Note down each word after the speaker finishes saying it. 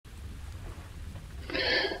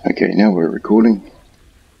Okay, now we're recording.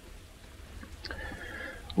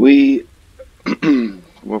 We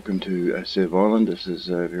welcome to Survisland. This is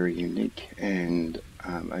a very unique and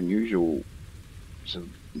unusual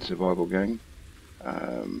survival game.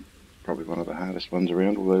 Probably one of the hardest ones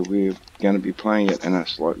around, although we're going to be playing it in a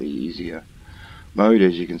slightly easier mode.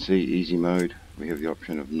 As you can see, easy mode. We have the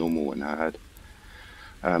option of normal and hard.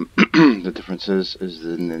 The difference is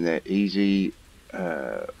in that easy,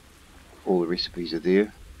 all the recipes are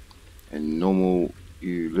there. In normal,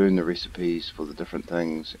 you learn the recipes for the different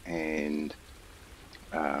things, and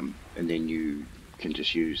then you can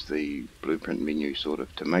just use the blueprint menu sort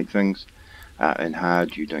of to make things. In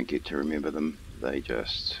hard, you don't get to remember them.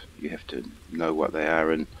 You have to know what they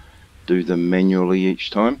are and do them manually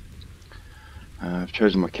each time. I've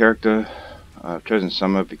chosen my character. I've chosen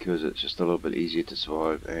Summer because it's just a little bit easier to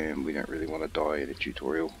survive and we don't really want to die in a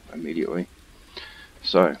tutorial immediately.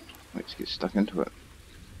 So let's get stuck into it.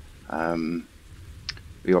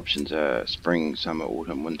 The options are spring, summer,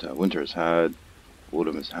 autumn, winter. Winter is hard,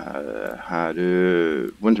 autumn is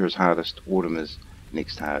harder, winter is hardest, autumn is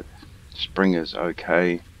next hard. Spring is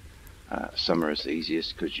okay, summer is the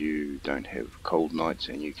easiest because you don't have cold nights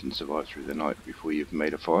and you can survive through the night before you've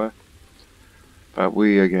made a fire. But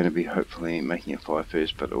we are going to be hopefully making a fire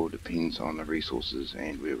first, but it all depends on the resources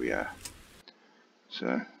and where we are.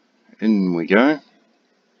 So, in we go.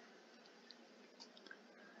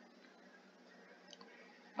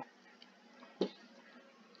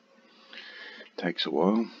 Takes a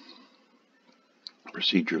while.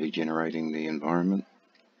 Procedurally generating the environment.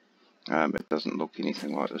 It doesn't look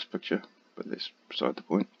anything like this picture, but that's beside the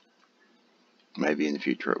point. Maybe in the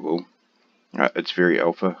future it will. It's very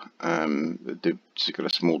alpha. It's got a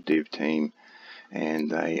small dev team and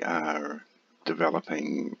they are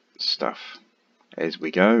developing stuff as we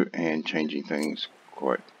go and changing things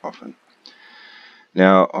quite often.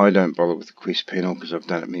 Now, I don't bother with the quest panel because I've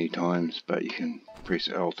done it many times, but you can press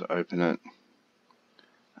L to open it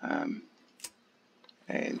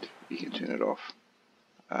and you can turn it off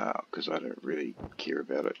because I don't really care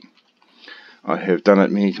about it. I have done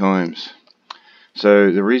it many times.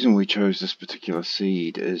 So the reason we chose this particular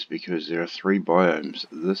seed is because there are 3 biomes.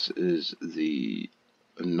 This is the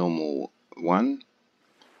normal one.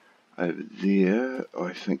 Over there,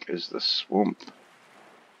 I think, is the swamp.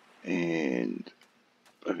 And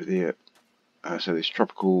over there, so there's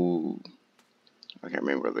tropical, I can't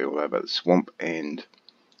remember what they all are, but the swamp and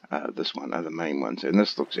this one are the main ones. And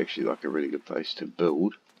this looks actually like a really good place to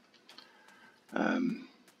build.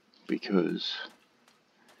 Because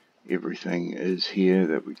everything is here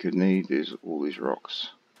that we could need. There's all these rocks.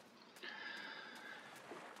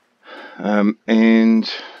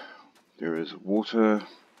 And there is water.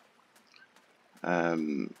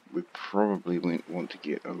 We probably want to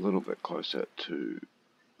get a little bit closer to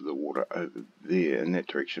the water over there in that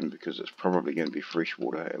direction because it's probably going to be fresh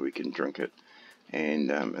water and we can drink it.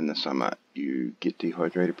 And in the summer you get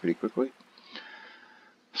dehydrated pretty quickly.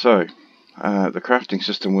 So the crafting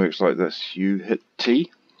system works like this. You hit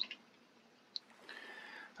T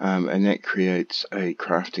and that creates a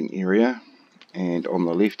crafting area, and on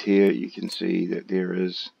the left here you can see that there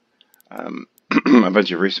is a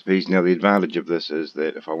bunch of recipes. Now the advantage of this is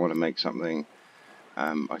that if I want to make something,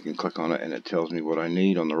 I can click on it and it tells me what I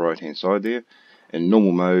need on the right hand side there. In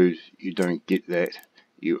normal mode you don't get that.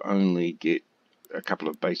 You only get a couple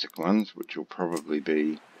of basic ones, which will probably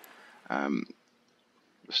be a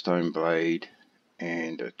stone blade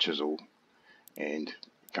and a chisel and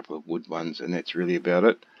a couple of wood ones, and that's really about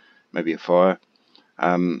it. Maybe a fire,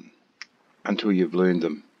 until you've learned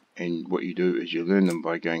them. And what you do is you learn them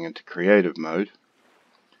by going into creative mode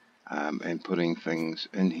and putting things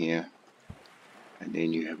in here, and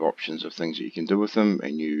then you have options of things that you can do with them.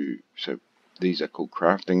 And so these are called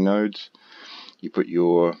crafting nodes. You put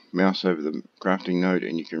your mouse over the crafting node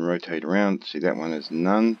and you can rotate around. See, that one is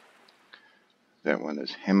none, that one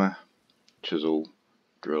is hammer, chisel,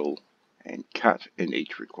 drill and cut, and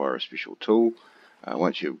each require a special tool.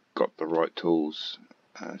 Once you've got the right tools,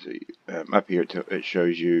 up here it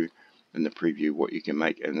shows you in the preview what you can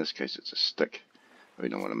make. In this case it's a stick. We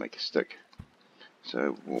don't want to make a stick,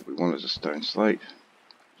 so what we want is a stone slate,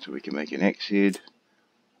 so we can make an axe head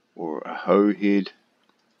or a hoe head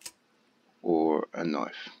or a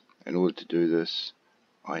knife. In order to do this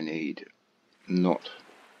I need in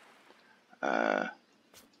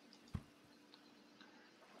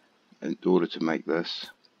order to make this,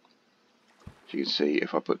 as you can see,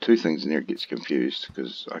 if I put 2 things in there it gets confused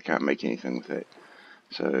because I can't make anything with that.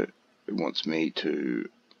 So it wants me to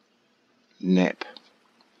nap.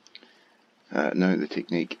 No, the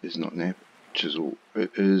technique is not nap, chisel.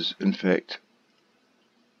 It is in fact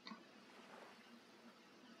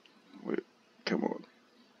come on.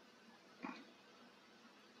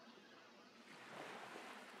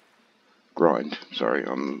 Grind. Sorry,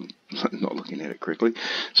 I'm not looking at it correctly.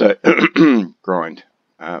 So, grind.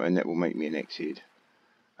 And that will make me an axe head,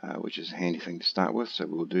 which is a handy thing to start with. So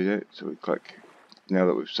we'll do that. So we click, now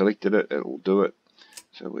that we've selected it, it will do it.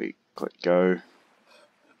 So we click go,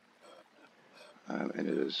 and it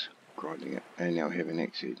is grinding it. And now we have an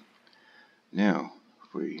axe head. Now,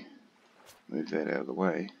 if we move that out of the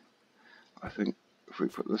way, I think if we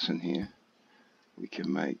put this in here, we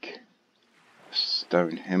can make a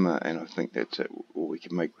stone hammer, and I think that's it, all we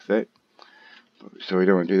can make with that. So we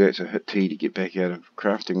don't want to do that, so hit T to get back out of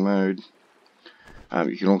crafting mode.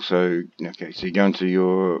 You can also, okay, so you go into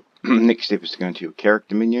your, next step is to go into your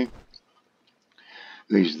character menu.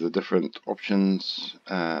 These are the different options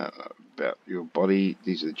about your body.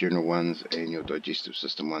 These are the general ones and your digestive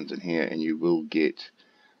system ones in here, and you will get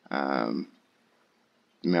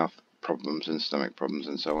mouth problems and stomach problems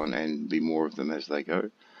and so on, and be more of them as they go.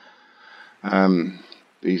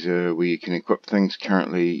 These are where you can equip things.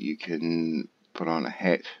 Currently you can put on a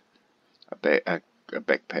hat, a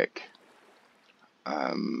backpack,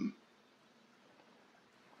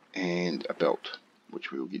 and a belt,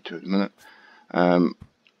 which we will get to in a minute.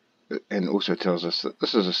 And also tells us that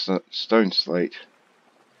this is a stone slate,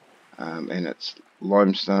 and it's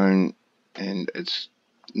limestone, and it's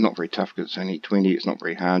not very tough because it's only 20. It's not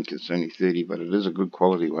very hard because it's only 30, but it is a good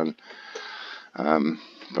quality one.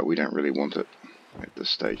 But we don't really want it at this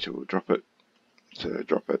stage, so we'll drop it. To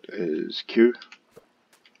drop it is Q,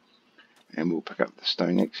 and we'll pick up the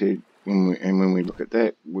stone axe head. When we look at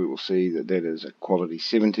that, we will see that that is a quality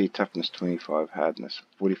 70, toughness 25, hardness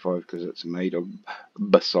 45, because it's made of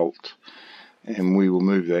basalt. And we will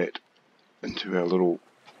move that into our little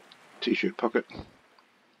t-shirt pocket,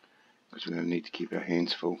 because we're going to need to keep our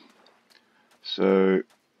hands full. So,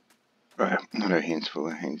 not our hands full,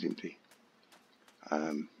 our hands empty.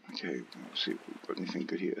 Okay, we'll see if we've got anything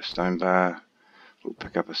good here. A stone bar. We'll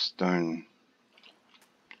pick up a stone,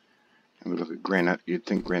 and we look at granite. You'd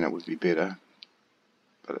think granite would be better,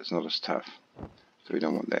 but it's not as tough, so we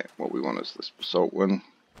don't want that. What we want is this basalt one,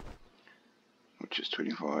 which is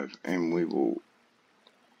 25, and we will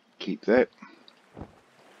keep that.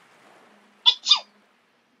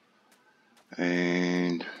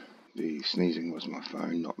 And the sneezing was my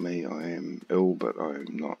phone, not me. I am ill, but I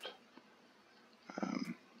am not.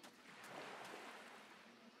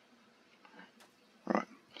 Right,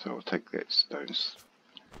 so I'll take that stone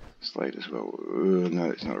slate as well.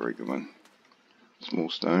 No, it's not a very good one. Small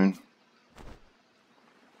stone.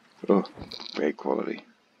 Oh, bad quality.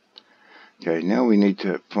 Okay, now we need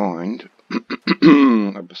to find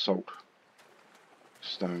a basalt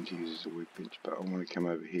stone to use as a workbench, but I want to come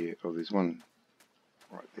over here. Oh, there's one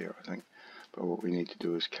right there, I think. But what we need to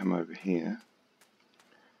do is come over here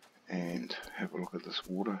and have a look at this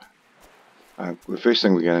water. The first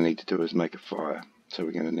thing we're going to need to do is make a fire. So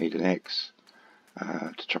we're going to need an axe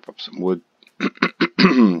to chop up some wood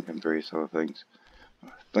and various other things.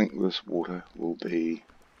 I think this water will be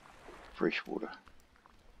fresh water.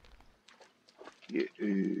 Yeah,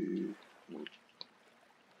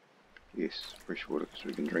 yes, fresh water, so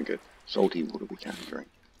we can drink it. Salty water we can't drink.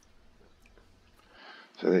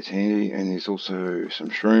 So that's handy, and there's also some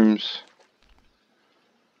shrooms.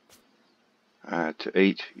 To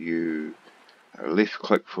eat, you left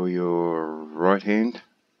click for your right hand,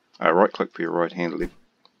 right click for your right hand, left.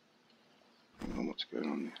 Hang on, what's going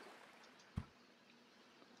on there?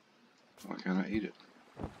 Why can't I eat it?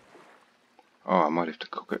 Oh, I might have to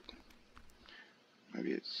cook it.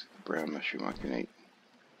 Maybe it's brown mushroom I can eat.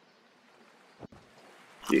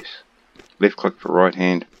 Yes. Left click for right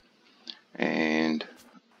hand, and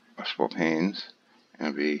I swap hands, and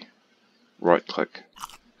it'll be right click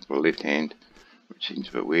for left hand, which seems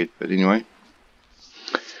a bit weird, but anyway.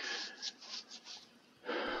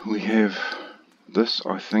 We have this,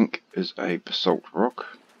 I think, is a basalt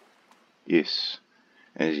rock. Yes.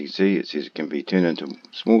 As you can see, it says it can be turned into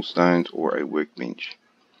small stones or a workbench.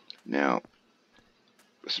 Now,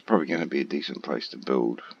 this is probably going to be a decent place to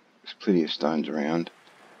build. There's plenty of stones around.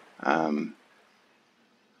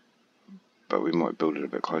 But we might build it a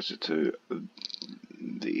bit closer to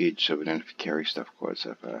the edge so we don't have to carry stuff quite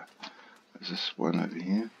so far. There's this one over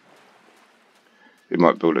here. We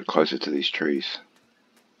might build it closer to these trees.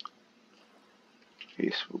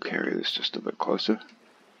 Yes, we'll carry this just a bit closer.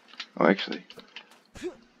 Oh, actually,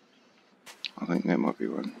 I think that might be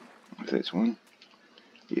one. If that's one.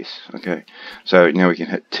 Yes, okay. So now we can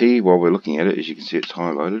hit T while we're looking at it. As you can see, it's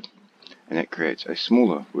highlighted, and that creates a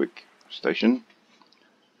smaller workstation.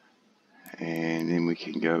 And then we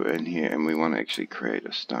can go in here, and we want to actually create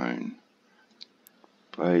a stone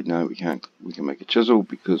blade. No, we can't. We can make a chisel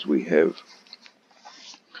because we have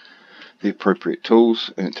the appropriate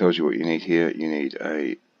tools, and it tells you what you need here. You need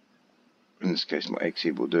a, in this case, my axe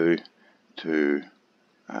head will do to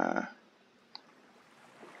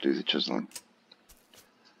do the chiseling.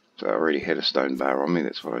 So I already had a stone bar on me.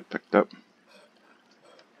 That's what I picked up.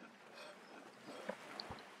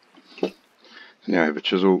 So now I have a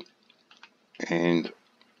chisel and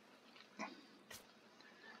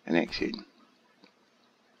an axe head.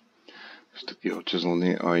 Stick the old chisel in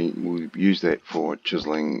there. I will use that for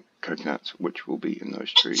chiseling coconuts, which will be in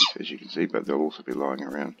those trees, as you can see, but they'll also be lying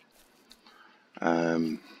around.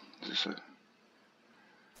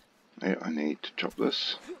 Yeah, I need to chop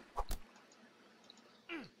this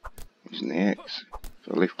using the axe.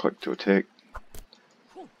 So left click to attack.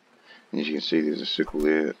 And as you can see, there's a circle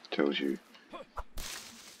there that tells you.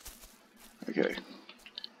 Okay.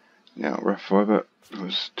 Now rough fibre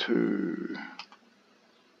was 2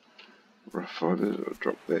 rough fibres. I'll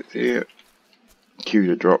drop that there. Q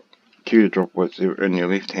to drop what's in your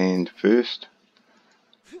left hand first.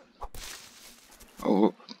 Oh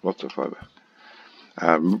look, lots of fibre.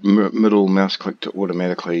 Middle mouse click to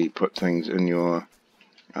automatically put things in your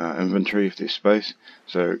inventory if there's space.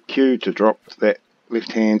 So Q to drop that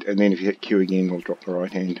left hand, and then if you hit Q again, it'll drop the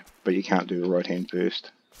right hand. But you can't do the right hand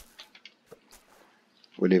first.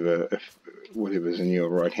 Whatever's in your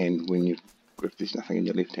right hand if there's nothing in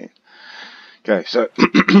your left hand. Okay, so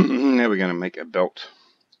now we're going to make a belt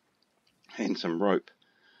and some rope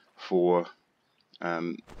for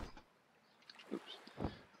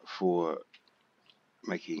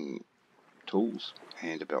making tools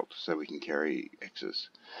and a belt so we can carry axes.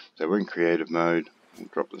 So we're in creative mode. We'll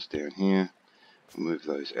drop this down here. We'll move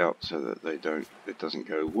those out so that it doesn't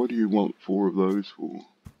go, what do you want 4 of those for?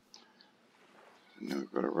 So now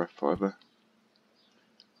we've got a rough fibre.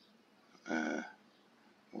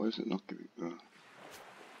 Why is it not giving? Oh.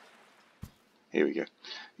 Here we go.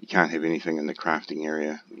 You can't have anything in the crafting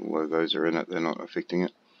area. Although those are in it, they're not affecting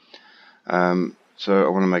it. So I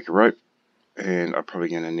want to make a rope, and I'm probably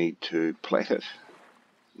going to need to plait it.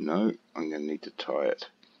 No, I'm going to need to tie it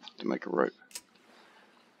to make a rope.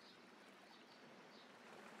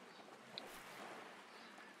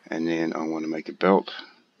 And then I want to make a belt.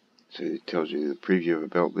 So it tells you the preview of a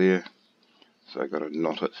belt there. So I've got to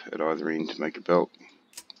knot it at either end to make a belt.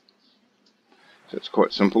 So it's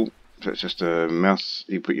quite simple. So it's just a mouse,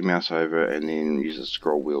 you put your mouse over and then use a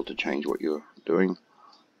scroll wheel to change what you're doing.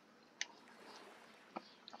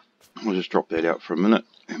 We'll just drop that out for a minute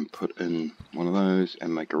and put in one of those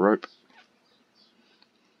and make a rope.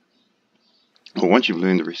 Well, once you've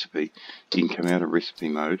learned the recipe, you can come out of recipe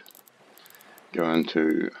mode, go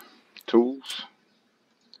into tools.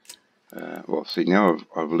 Well, see, now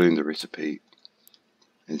I've learned the recipe.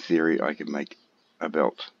 In theory, I can make a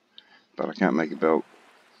belt, but I can't make a belt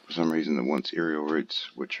for some reason that wants aerial roots,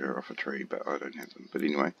 which are off a tree, but I don't have them. But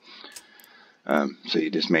anyway, so you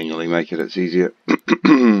just manually make it, it's easier.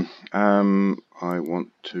 I want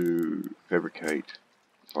to fabricate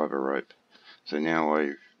fibre rope. So now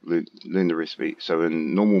I've learned the recipe. So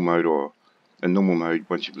in normal mode,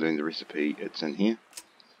 once you've learned the recipe, it's in here.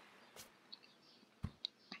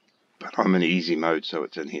 But I'm in easy mode, so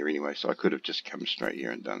it's in here anyway. So I could have just come straight here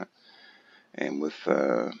and done it. And with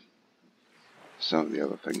some of the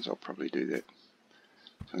other things, I'll probably do that.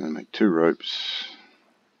 So I'm going to make 2 ropes.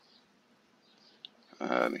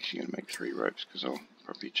 I'm actually going to make 3 ropes because I'll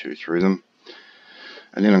probably chew through them.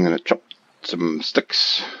 And then I'm going to chop some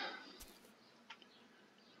sticks.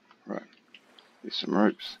 Right, there's some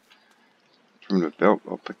ropes. Primitive belt,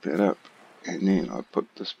 I'll pick that up. And then I put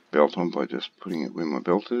this belt on by just putting it where my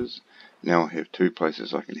belt is. Now I have 2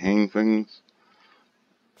 places I can hang things.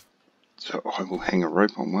 So I will hang a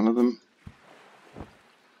rope on one of them.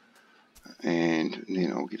 And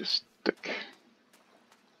then I'll get a stick.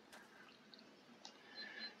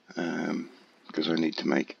 Because I need to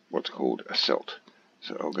make what's called a celt.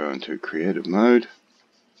 So I'll go into creative mode.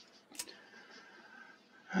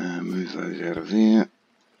 Move those out of there.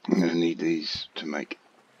 I'm going to need these to make,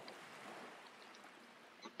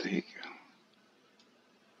 what the heck?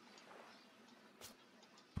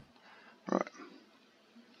 Right.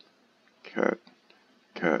 Cut,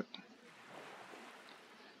 cut,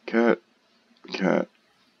 cut, cut,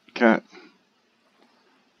 cut.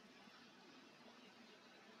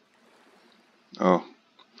 Oh,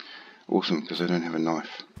 awesome, because I don't have a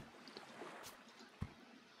knife.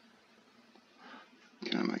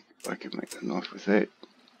 I can make the knife with that.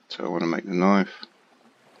 So I want to make the knife.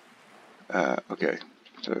 Okay,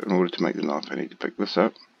 so in order to make the knife, I need to pick this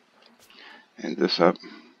up and this up.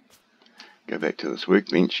 Go back to this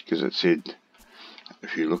workbench because it said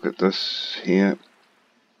if you look at this here,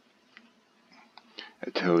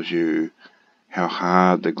 it tells you how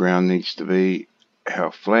hard the ground needs to be, how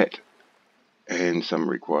flat, and some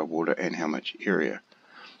required water, and how much area.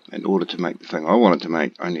 In order to make the thing I wanted to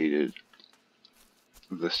make, I needed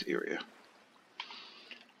this area.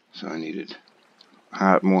 So I needed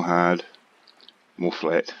more hard, more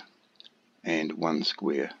flat, and 1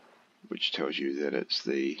 square, which tells you that it's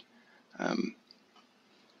the thing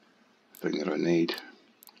that I need.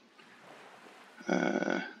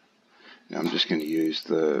 Now I'm just going to use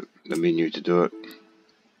the menu to do it.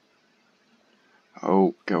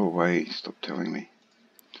 Oh, go away, stop telling me.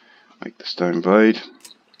 Make the stone blade.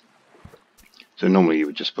 So normally you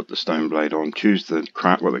would just put the stone blade on, choose the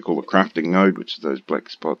what they call the crafting node, which is those black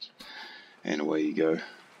spots, and away you go. So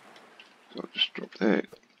I'll just drop that,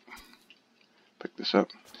 pick this up,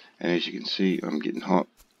 and as you can see I'm getting hot.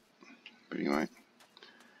 But anyway,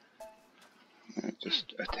 I'm going to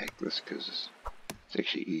just attack this because it's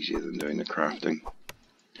actually easier than doing the crafting.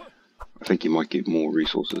 I think you might get more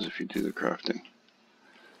resources if you do the crafting.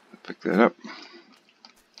 I'll pick that up,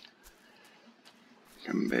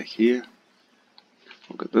 come back here,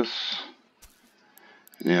 look at this.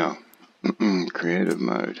 Now, creative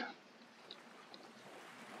mode.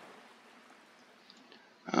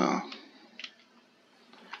 Oh,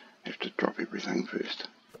 have to drop everything first.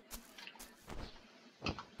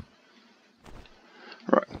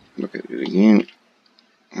 Right, look at it again.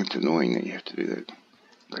 It's annoying that you have to do that.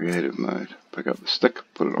 Creative mode. Pick up the stick,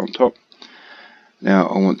 put it on top. Now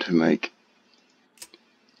I want to make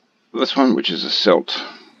this one, which is a celt,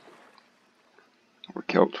 or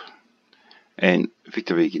a celt. And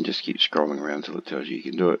effectively you can just keep scrolling around until it tells you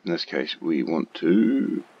can do it. In this case we want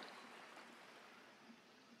to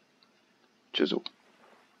chisel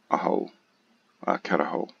a hole, cut a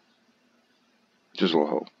hole, chisel a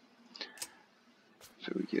hole.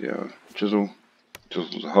 So we get our chisels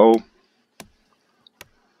a hole.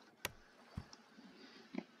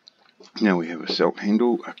 Now we have a celt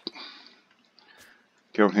handle, a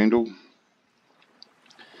celt handle.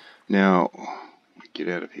 Now we get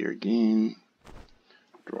out of here again,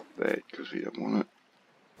 drop that because we don't want it.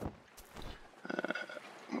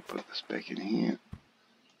 I'll put this back in here,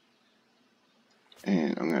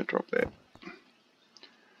 and I'm going to drop that.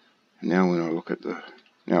 And now when I look at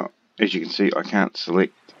now as you can see I can't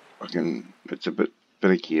select, it's a bit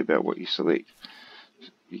finicky about what you select.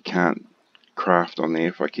 You can't craft on there.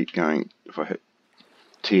 If I keep going, if I hit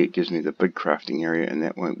T it gives me the big crafting area and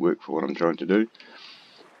that won't work for what I'm trying to do.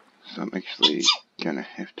 So I'm actually going to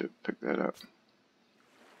have to pick that up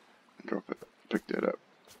and drop it, pick that up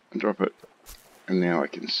and drop it, and now I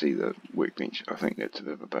can see the workbench. I think that's a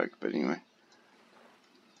bit of a bug, but anyway.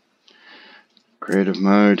 Creative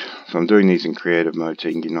mode. So I'm doing these in creative mode so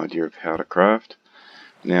you can get an idea of how to craft.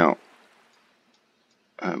 Now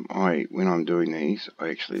when I'm doing these, I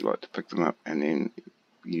actually like to pick them up and then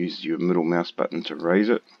use your middle mouse button to raise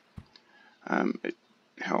it. It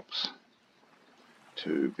helps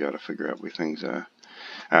to be able to figure out where things are.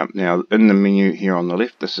 Now in the menu here on the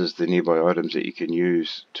left, this is the nearby items that you can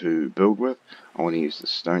use to build with. I want to use the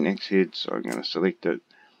stone axe head, so I'm going to select it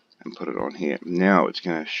and put it on here. Now it's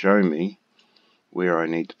going to show me where I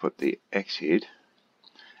need to put the axe head,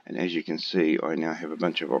 and as you can see I now have a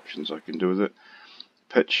bunch of options I can do with it.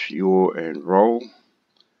 Pitch, yaw and roll,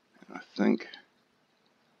 and I think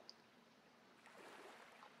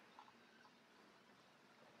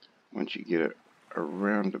once you get it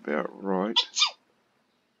around about right,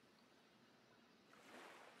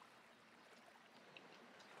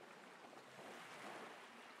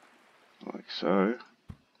 like so,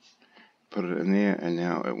 put it in there, and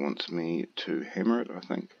now it wants me to hammer it, I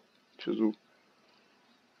think. Chisel.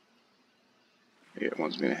 Yeah, it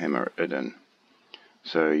wants me to hammer it in.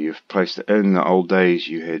 So you've placed it in. The old days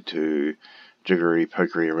you had to jiggery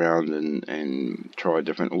pokery around and try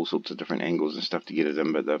all sorts of different angles and stuff to get it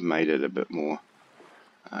in, but they've made it a bit more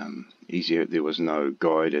easier. There was no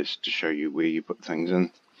guide as to show you where you put things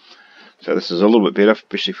in. So this is a little bit better,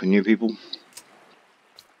 especially for new people.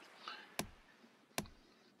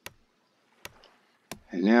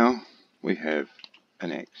 And now we have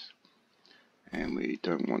an axe, and we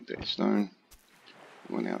don't want that stone,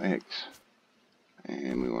 we want our axe,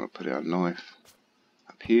 and we want to put our knife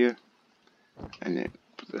up here, and then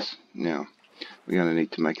put this. Now we're going to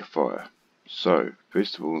need to make a fire. So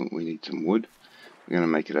first of all we need some wood. We're going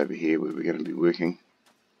to make it over here where we're going to be working.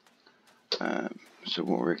 So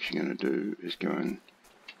what we're actually going to do is go and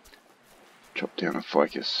chop down a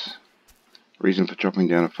ficus. The reason for chopping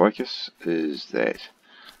down a ficus is that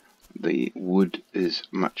the wood is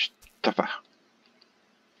much tougher.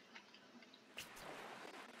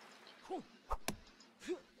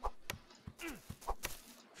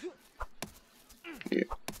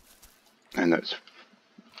 and that's,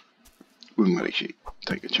 we might actually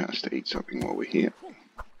take a chance to eat something while we're here.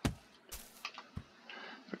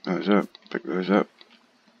 Pick those up, pick those up.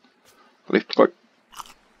 Left click,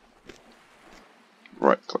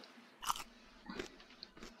 right click,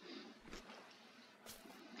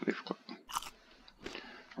 left click.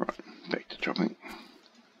 Right, back to chopping.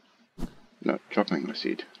 No, chopping, I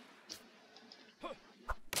said.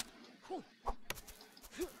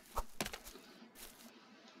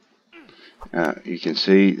 You can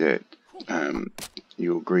see that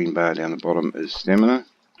your green bar down the bottom is stamina.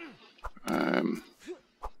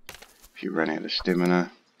 If you run out of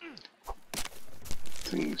stamina,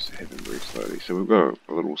 things happen very slowly. So we've got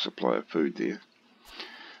a little supply of food there,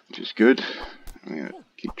 which is good. I'm going to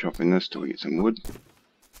keep chopping this till we get some wood.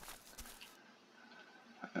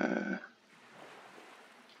 I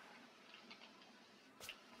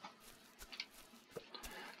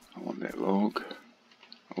want that log.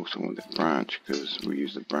 I also want that branch, because we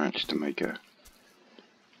use the branch to make a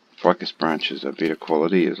ficus branches are better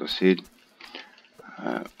quality, as I said.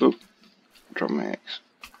 Oop, drop my axe.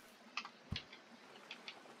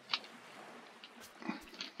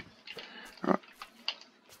 Right.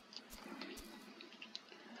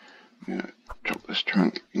 I'm going to chop this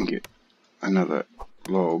trunk and get another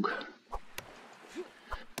log.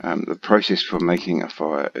 The process for making a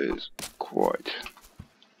fire is quite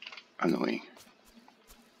annoying.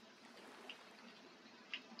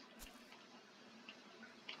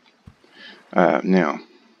 Now,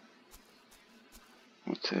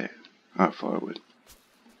 what's that? Ah, firewood.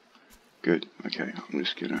 Good, okay, I'm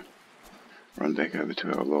just gonna run back over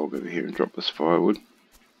to our log over here and drop this firewood.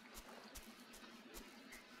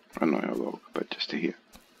 Oh, not our log, but just to here.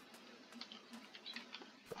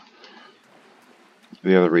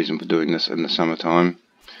 The other reason for doing this in the summertime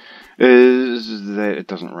is that it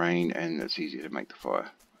doesn't rain and it's easier to make the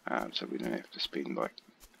fire. So we don't have to spend like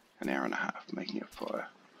an hour and a half making a fire.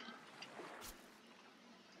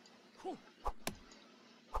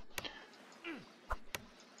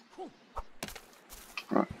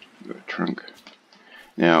 Right, got a trunk.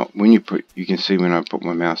 Now, when you can see when I put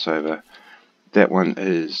my mouse over, that one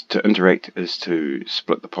is to interact, is to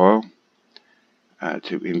split the pile.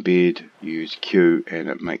 To embed, use Q, and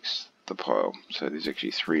it makes the pile. So there's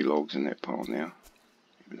actually 3 logs in that pile now,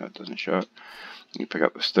 even though it doesn't show it. You pick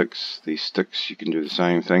up the sticks. These sticks, you can do the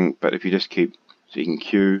same thing, but if you just keep, so you can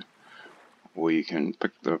Q, or you can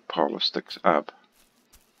pick the pile of sticks up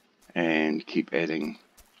and keep adding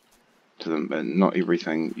to them, but not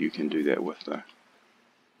everything you can do that with though.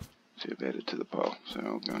 So I've added to the pile, so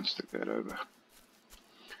I'll go and stick that over.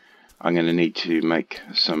 I'm going to need to make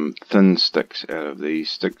some thin sticks out of these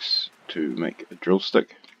sticks to make a drill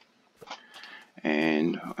stick,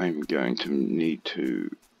 and I'm going to need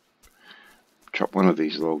to chop one of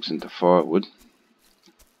these logs into firewood.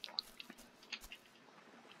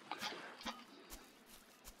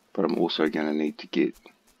 But I'm also going to need to get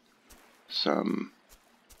some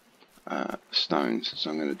stones, so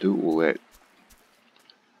I'm going to do all that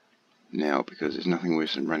now, because there's nothing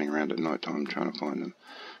worse than running around at night time trying to find them.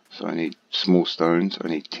 So I need small stones. I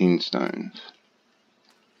need 10 stones.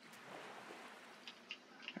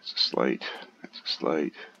 That's a slate. That's a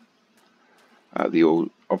slate. The old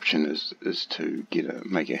option is to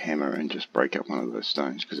make a hammer and just break up one of those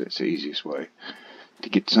stones, because that's the easiest way to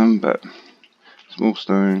get some. But small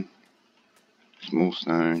stone, stone,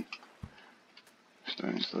 slate,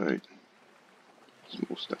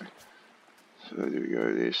 small stone. So there we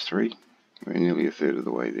go. There's 3. We're nearly a third of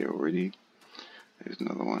the way there already. There's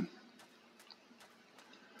another one.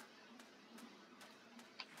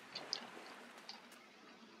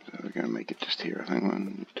 So we're going to make it just here, I think.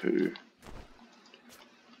 1, 2,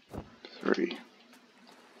 3.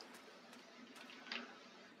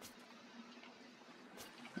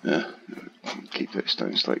 Keep that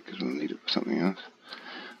stone slate because we'll need it for something else.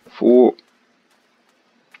 4.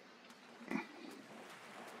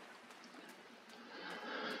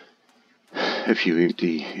 If you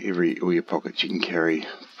empty all your pockets, you can carry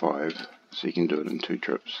 5, so you can do it in 2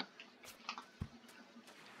 trips.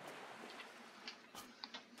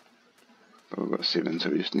 But we've got 7, so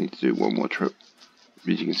we just need to do 1 more trip. As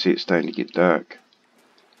you can see, it's starting to get dark,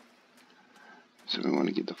 so we want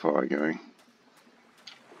to get the fire going.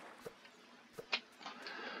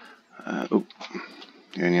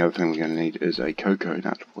 The only other thing we're going to need is a cocoa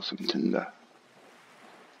nut or some tinder.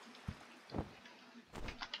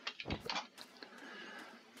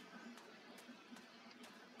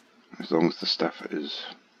 As long as the stuff is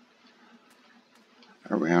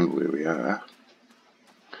around where we are.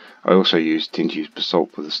 I also tend to use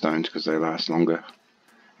basalt for the stones because they last longer,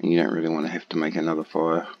 and you don't really want to have to make another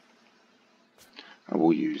fire I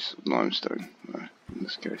will use limestone in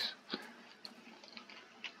this case.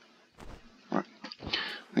 Right,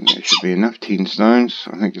 I think that should be enough. 10 stones,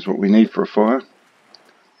 I think, is what we need for a fire.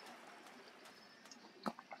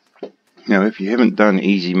 Now, if you haven't done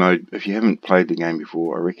easy mode, if you haven't played the game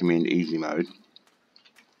before, I recommend easy mode,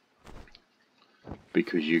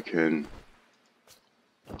 because you can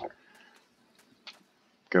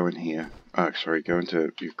go in here, go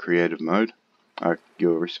into your creative mode,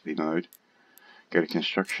 your recipe mode, go to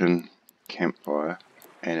construction, campfire,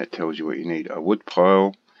 and it tells you what you need: a wood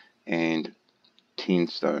pile and 10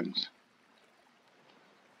 stones.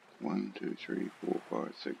 1, 2, 3, 4,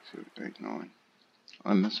 5, 6, 7, 8, 9.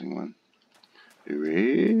 I'm missing one.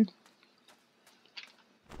 Red.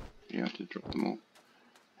 You have to drop them all.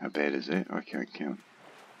 How bad is that? I can't count.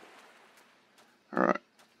 Alright.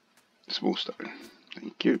 Small stone.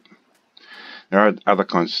 Thank you. There are other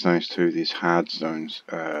kinds of stones too. There's hard stones.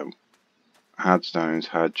 Hard stones,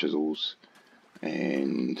 hard chisels,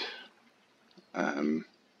 and I'll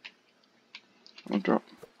drop.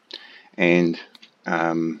 And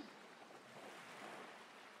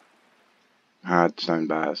hard stone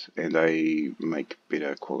bars, and they make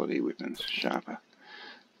better quality weapons, sharper.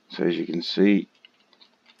 So as you can see,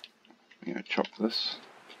 I'm going to chop this.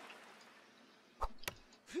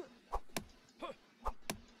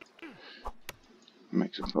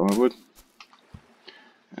 Make some firewood.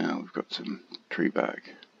 Now we've got some tree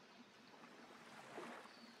bark.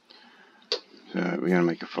 So we're going to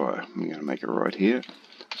make a fire. We're going to make it right here.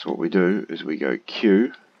 So what we do is we go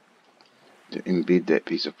Q to embed that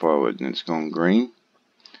piece of firewood, and it's gone green.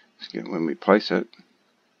 So when we place it,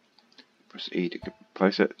 press E to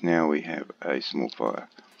place it. Now we have a small fire.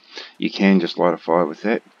 You can just light a fire with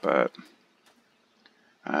that, but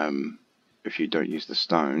if you don't use the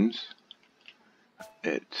stones,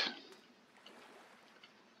 it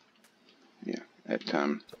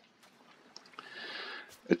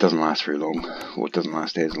doesn't last very long, or it doesn't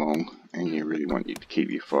last as long, and you really want you to keep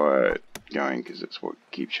your fire going, because it's what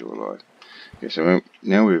keeps you alive. Okay, so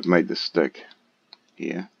now we've made the stick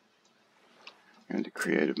here. Go into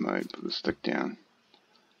creative mode, put the stick down.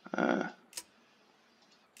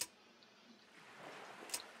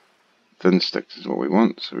 Thin sticks is what we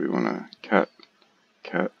want, so we want to cut,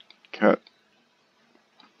 cut, cut,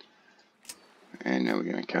 and now we're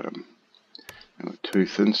going to cut them. Now with 2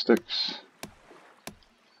 thin sticks.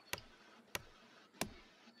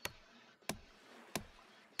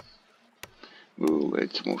 We'll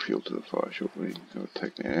add some more fuel to the fire shortly. So we'll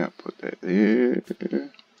take that out, put that there,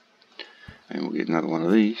 and we'll get another one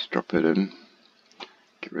of these, drop it in,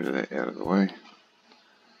 get rid of that out of the way,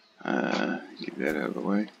 get that out of the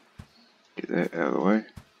way, get that out of the way,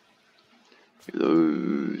 get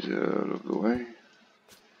those out of the way.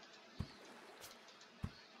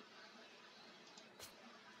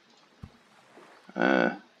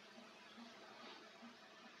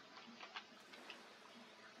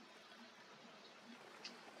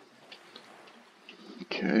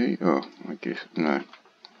 Okay, oh, I guess, no.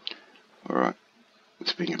 Alright,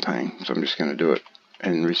 it's being a pain, so I'm just going to do it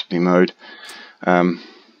in recipe mode.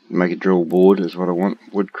 Make a drill board is what I want.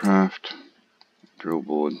 Woodcraft, drill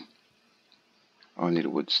board. I need a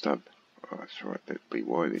wood stub. Oh, that's right, that'd be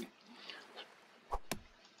why then.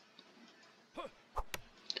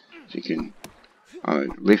 So you can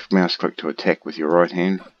left mouse click to attack with your right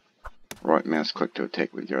hand, right mouse click to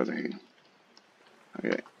attack with your other hand.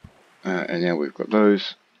 Okay, and now we've got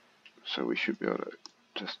those, so we should be able to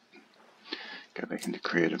just go back into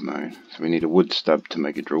creative mode. So we need a wood stub to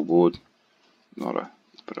make a drill board, not a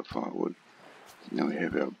bit of firewood. Now we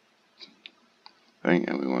have our thing,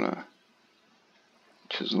 and we want to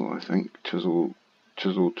chisel, I think, chisel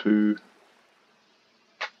 2,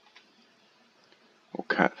 or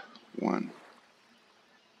cut 1.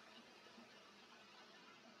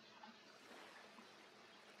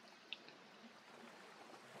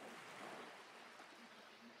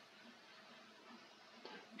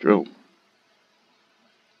 Drill.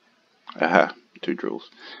 Aha, 2 drills.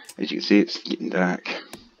 As you can see, it's getting dark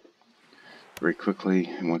very quickly,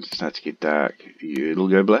 and once it starts to get dark, it'll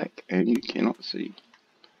go black and you cannot see.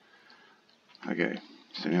 Okay,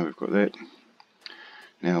 so now we've got that.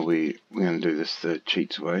 Now we're going to do this the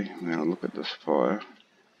cheats way. We're going to look at this fire,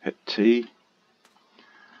 hit T.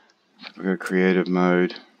 So if I go creative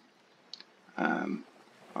mode,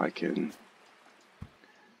 I can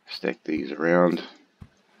stack these around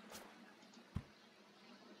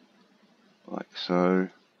like so,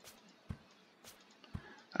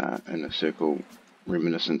 in a circle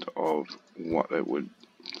reminiscent of what it would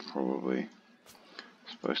probably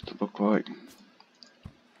supposed to look like.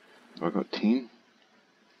 Have I got 10?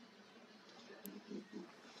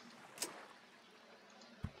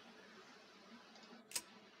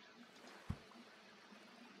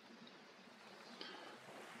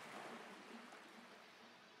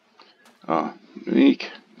 Oh, Nick,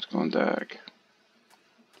 it's gone dark.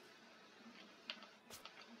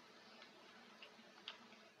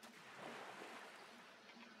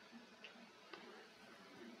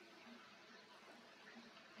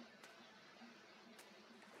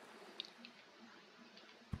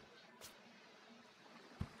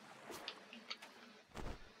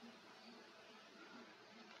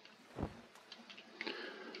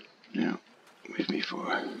 Now, where's me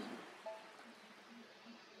fire?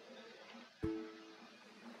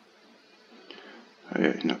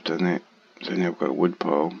 Okay, now I've done that. So now I've got a wood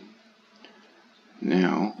pile.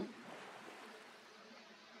 Now,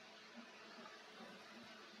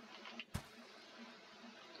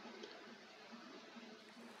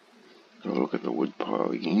 I'll look at the wood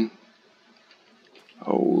pile again.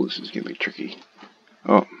 Oh, this is going to be tricky.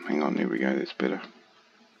 Oh, hang on, there we go, that's better.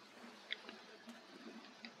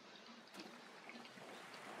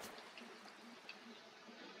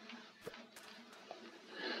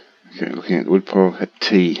 Okay, looking at the wood pile, hit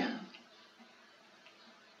T.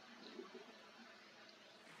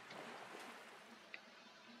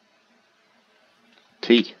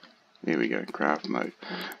 T. There we go, craft mode.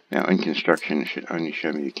 Now in construction it should only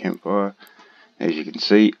show me the campfire. As you can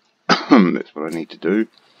see, that's what I need to do.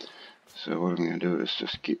 So what I'm going to do is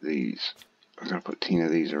just get these, I'm going to put 10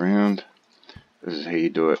 of these around. This is how you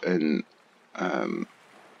do it in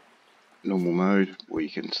normal mode, where you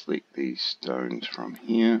can select these stones from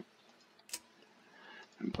here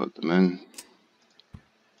and put them in.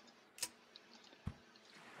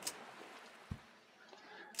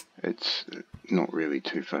 It's not really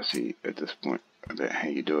too fussy at this point about how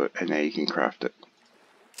you do it, and now you can craft it.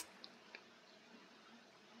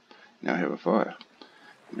 Now I have a fire.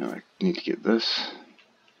 Now I need to get this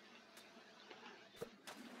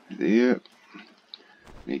there.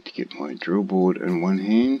 Need to get my drill board in one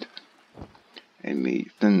hand and my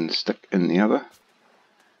thin stick in the other.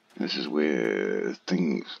 This is where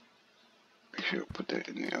things, actually I'll put that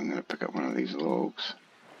in there. I'm going to pick up one of these logs.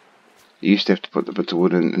 You used to have to put the bits of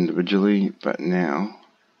wood in individually, but now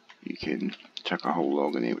you can chuck a whole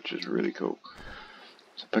log in there, which is really cool.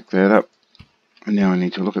 So pick that up, and now I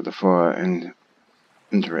need to look at the fire and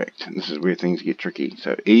interact. And this is where things get tricky.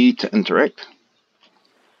 So E to interact.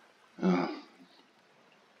 Oh.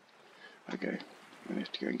 Okay, I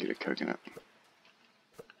have to go and get a coconut.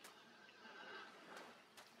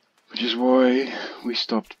 Which is why we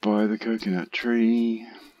stopped by the coconut tree.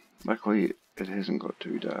 Luckily it hasn't got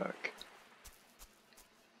too dark.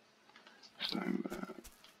 So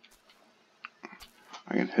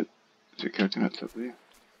I can hit the coconuts up there.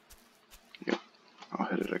 Yep, I'll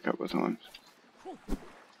hit it a couple of times.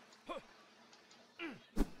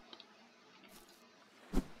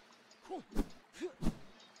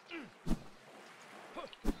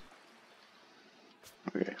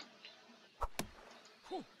 Okay.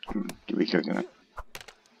 Give me coconut.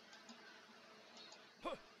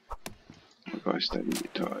 My guy's starting to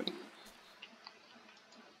get tired.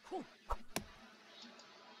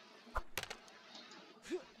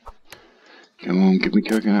 Come on, give me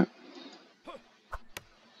coconut.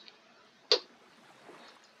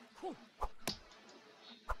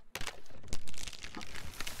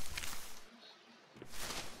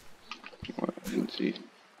 What, I didn't see.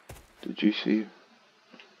 Did you see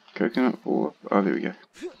coconut? Or, oh, there we go.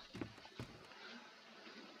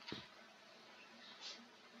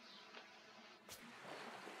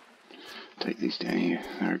 Take these down here.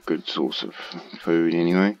 They're a good source of food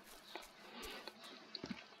anyway.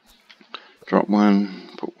 Drop one,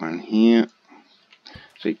 put one here.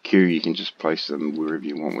 See, Q, you can just place them wherever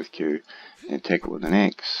you want with Q and attack it with an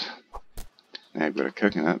axe. Now I've got a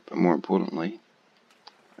coconut, but more importantly,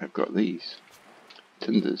 I've got these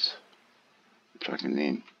tinders, which I can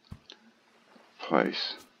then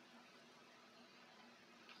place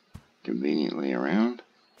conveniently around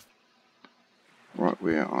right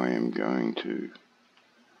where I am going to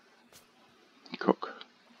cook.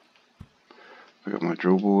 I've got my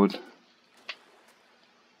drill board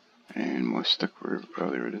and my stick, wherever, oh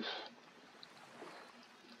there it is.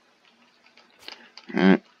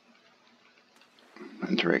 Alright,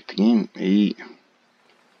 interact again, E.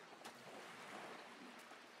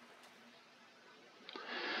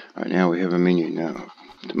 Alright, now we have a menu. Now,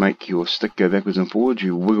 to make your stick go backwards and forwards,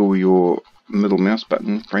 you wiggle your middle mouse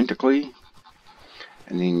button frantically,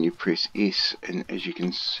 and then you press S, and as you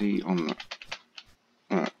can see on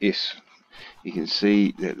the S, you can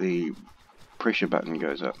see that the pressure button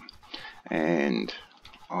goes up, and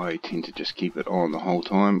I tend to just keep it on the whole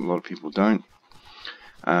time. A lot of people don't.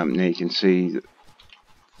 Now you can see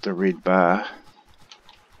the red bar.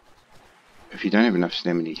 If you don't have enough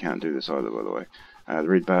stamina, you can't do this either, by the way. The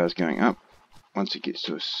red bar is going up, once it gets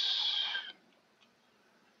to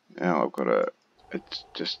now I've got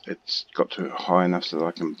it's got to high enough so that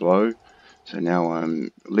I can blow. So now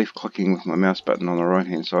I'm left clicking with my mouse button on the right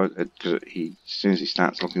hand side, because as soon as he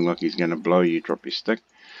starts looking like he's going to blow, you drop your stick.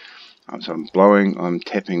 So I'm blowing, I'm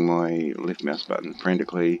tapping my left mouse button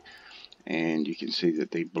frantically, and you can see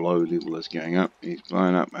that the blow level is going up. He's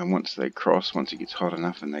blowing up, and once it gets hot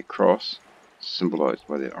enough and they cross, symbolised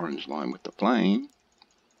by that orange line with the flame,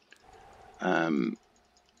 once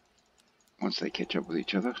they catch up with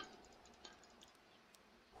each other,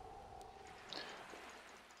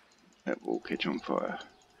 it will catch on fire.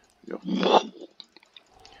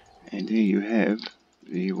 And there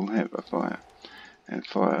you will have a fire. And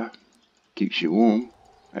fire keeps you warm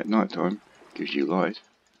at night time, gives you light,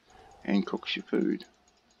 and cooks your food.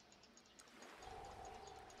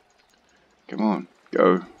 Come on,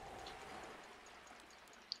 go.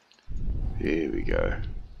 There we go.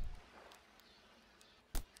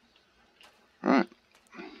 Right.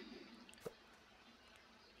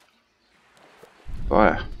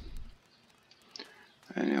 Fire.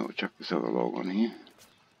 And now we'll chuck this other log on here.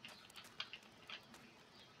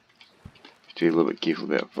 Be a little bit careful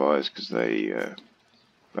about fires because they're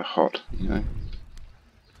hot, you know.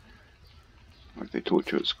 Like they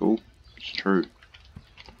taught you at school. It's true.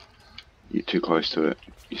 You get too close to it,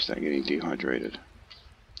 you start getting dehydrated.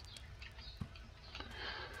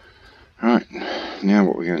 Alright, now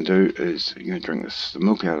what we're going to do is we're going to drink the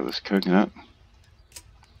milk out of this coconut.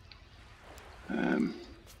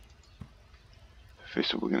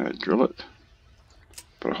 First of all, we're going to drill it,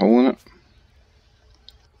 put a hole in it.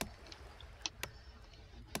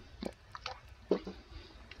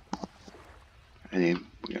 And then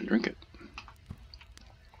we're going to drink it.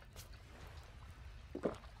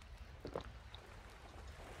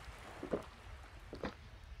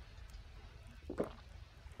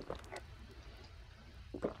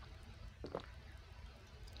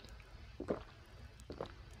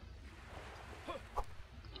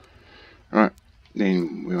 Right,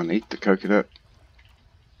 then we want to eat the coconut.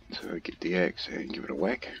 So get the axe and give it a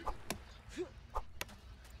whack.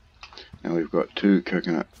 Now we've got two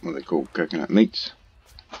coconut, what they call coconut meats.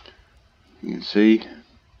 You can see,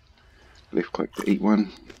 left click to eat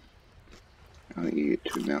one. I think you get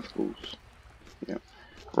two mouthfuls. Yep.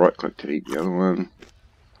 Right click to eat the other one.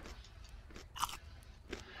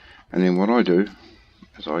 And then what I do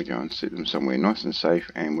is I go and set them somewhere nice and safe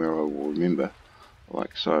and where I will remember,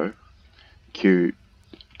 like so. Q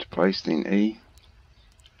to place, then E.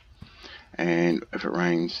 And if it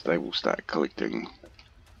rains, they will start collecting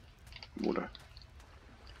water.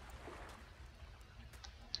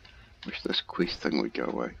 Wish this quest thing would go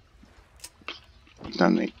away. I've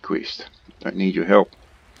done that quest. Don't need your help.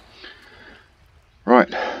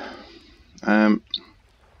 Right.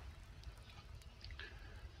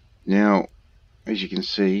 Now, as you can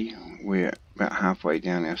see, we're about halfway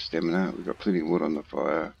down our stamina. We've got plenty of wood on the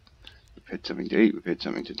fire. We've had something to eat. We've had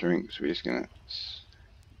something to drink. So we're just going to,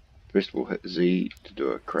 first of all, hit Z to do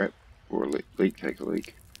a crap or a leak. Take a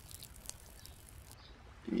leak.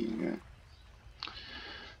 There you go.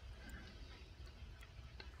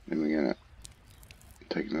 Then we're going to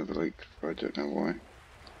take another leak. I don't know why.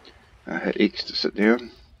 Hit X to sit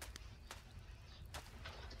down.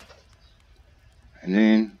 And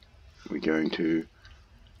then we're going to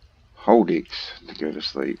hold X to go to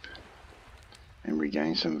sleep and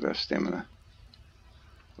regain some of our stamina.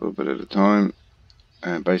 A little bit at a time.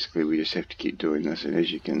 Basically we just have to keep doing this, and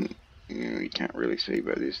as you can, you can't really see,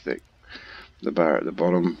 but there's the bar at the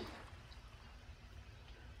bottom.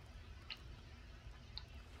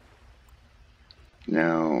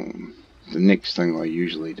 Now the next thing I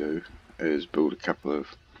usually do is build a couple of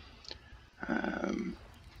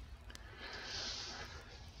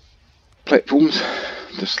platforms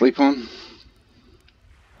to sleep on,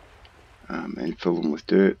 and fill them with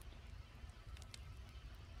dirt.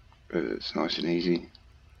 It's nice and easy,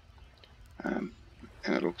 and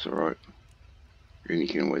it looks alright. And you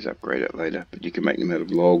can always upgrade it later, but you can make them out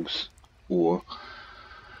of logs, or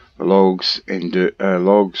the logs and dirt.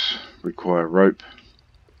 Logs require rope,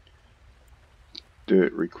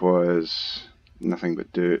 dirt requires nothing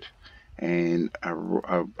but dirt, and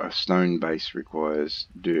a stone base requires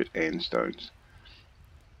dirt and stones.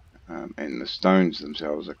 And the stones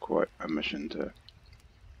themselves are quite a mission to.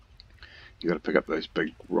 You got to pick up those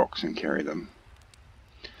big rocks and carry them.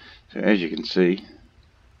 So as you can see,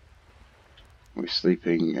 we're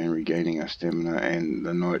sleeping and regaining our stamina, and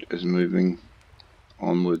the night is moving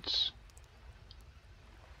onwards.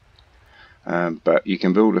 But you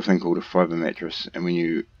can build a thing called a fibre mattress, and when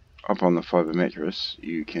you up on the fibre mattress,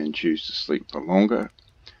 you can choose to sleep for longer.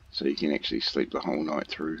 so you can actually sleep the whole night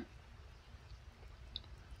through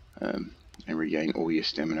and regain all your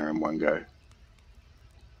stamina in one go.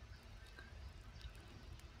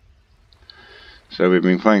 So we've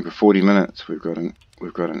been playing for 40 minutes. We've got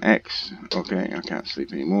an axe. Okay, I can't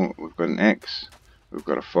sleep anymore. We've got an axe. We've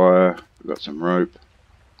got a fire. We've got some rope.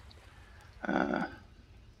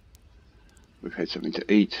 We've had something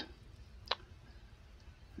to eat.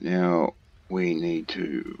 Now we need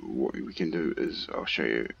to. What we can do is I'll show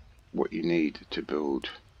you what you need to build,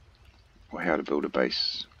 or how to build a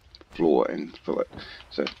base floor and fill it.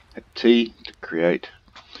 So hit T to create.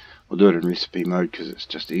 We'll do it in recipe mode because it's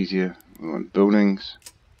just easier. We want buildings.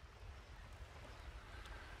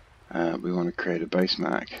 We want to create a base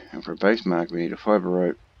mark, and for a base mark we need a fiber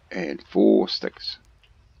rope and 4 sticks.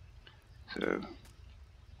 So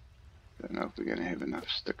I don't know if we're going to have enough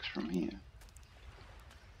sticks from here.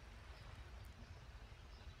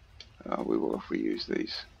 We will if we use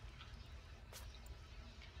these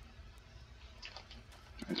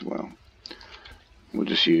as well. We'll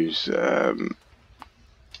just use the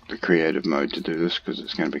creative mode to do this because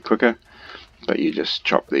it's going to be quicker, but you just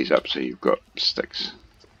chop these up so you've got sticks.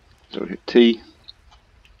 So we hit T,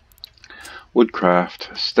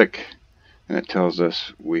 woodcraft, stick, and it tells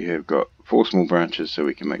us we have got 4 small branches so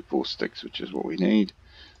we can make 4 sticks, which is what we need.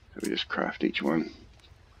 So we just craft each one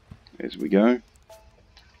as we go.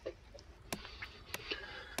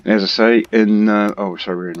 And as I say, in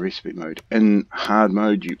we're in recipe mode. In hard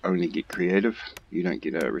mode you only get creative, you don't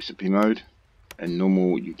get a recipe mode. In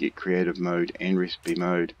normal you get creative mode and recipe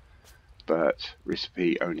mode, but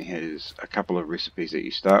recipe only has a couple of recipes that you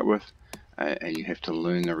start with, and you have to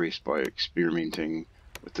learn the rest by experimenting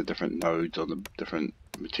with the different nodes on the different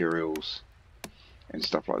materials and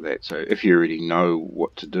stuff like that. So if you already know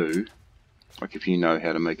what to do, like if you know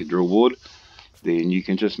how to make a drill board, then you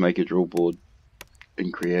can just make a drill board in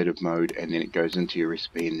creative mode, and then it goes into your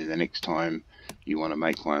recipe, and then the next time you want to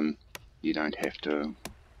make one you don't have to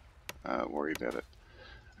worry about it.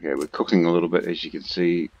 Okay, we're cooking a little bit, as you can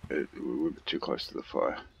see. We're a bit too close to the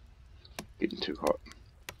fire, getting too hot,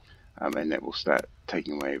 and that will start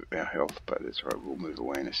taking away our health, but that's right, we'll move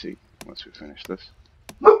away in a sec once we finish this.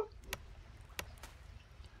 There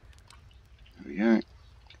we go.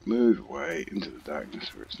 Move away into the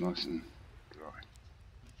darkness where it's nice and dry.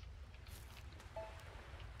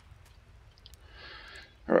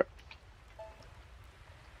 Alright,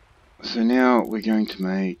 so now we're going to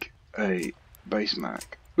make a base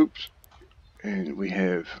mark. Oops. And we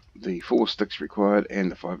have the 4 sticks required and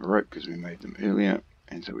the fiber rope because we made them earlier,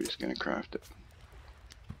 and so we're just going to craft it.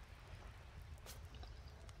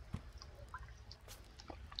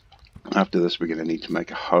 After this we're going to need to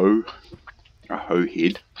make a hoe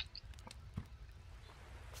head.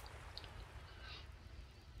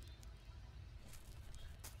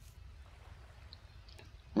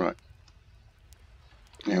 Right,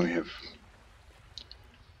 now we have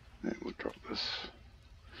that. We'll drop this.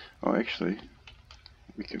 Oh, actually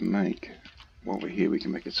we can make, while we're here, we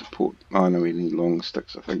can make a support. Oh no, we need long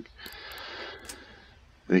sticks, I think.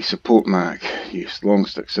 The support mark, yes, long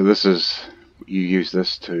sticks. So this is, you use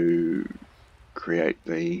this to create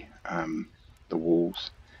the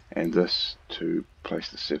walls, and this to place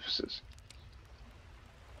the surfaces.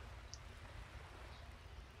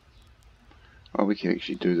 Oh, we can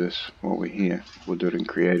actually do this while we're here. We'll do it in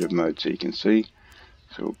creative mode so you can see.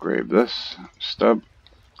 So we'll grab this stub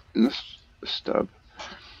and this stub,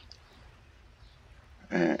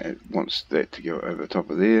 and it wants that to go over the top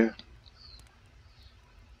of there.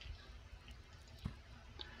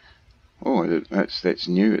 Oh, that's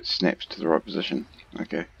new. It snaps to the right position.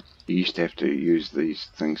 Okay, you used to have to use these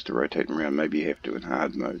things to rotate them around. Maybe you have to in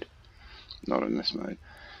hard mode, not in this mode.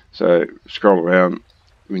 So scroll around.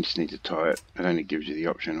 We just need to tie it. It only gives you the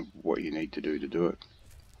option of what you need to do it.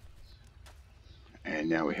 And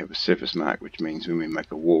now we have a surface mark, which means when we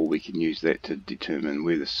make a wall we can use that to determine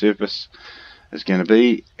where the surface is going to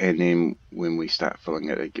be, and then when we start filling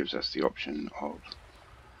it, it gives us the option of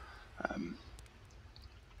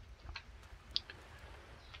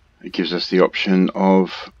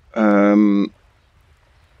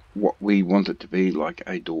what we want it to be, like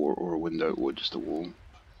a door or a window or just a wall.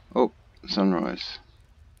 Oh, sunrise.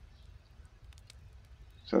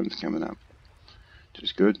 Sun's coming up, which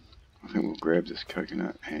is good. I think we'll grab this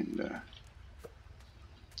coconut and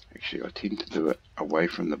actually I tend to do it away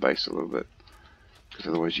from the base a little bit, because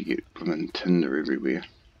otherwise you get blooming tinder everywhere.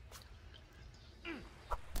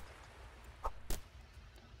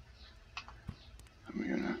 And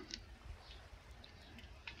we're gonna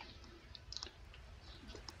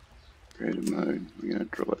creative mode, we're gonna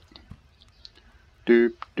drill it.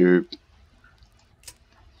 Doop doop.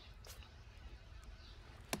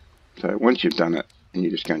 once you've done it and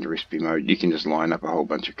you just go into recipe mode, you can just line up a whole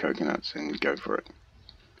bunch of coconuts and go for it.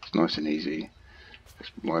 It's nice and easy.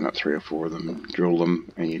 Just line up 3 or 4 of them, drill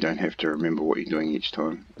them, and you don't have to remember what you're doing each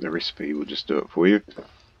time. The recipe will just do it for you.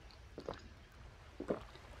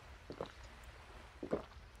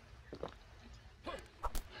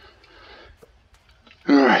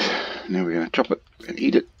 Alright, now we're going to chop it and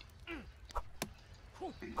eat it.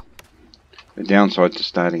 The downside to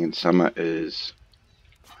starting in summer is,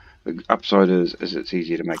 the upside is it's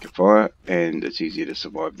easier to make a fire and it's easier to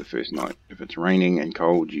survive the first night. If it's raining and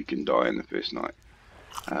cold, you can die in the first night.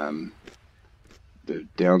 The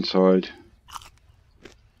downside,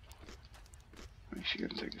 I'm actually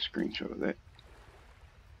going to take a screenshot of that.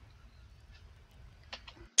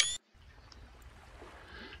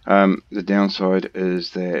 The downside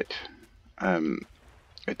is that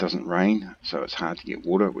it doesn't rain, so it's hard to get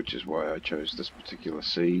water, which is why I chose this particular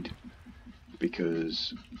seed,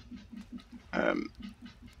 because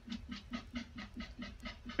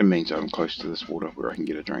it means I'm close to this water where I can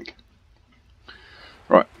get a drink.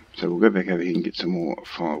 Right, so we'll go back over here and get some more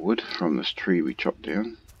firewood from this tree we chopped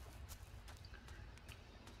down.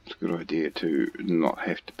 It's a good idea to not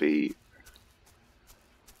have to be,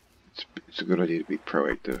 it's a good idea to be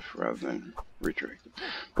proactive rather than retroactive.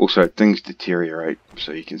 Also, things deteriorate,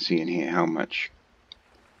 so you can see in here how much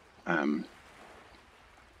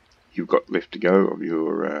you've got left to go of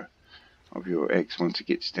your eggs. Once it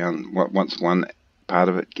gets down, once one part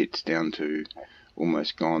of it gets down to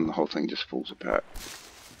almost gone, the whole thing just falls apart.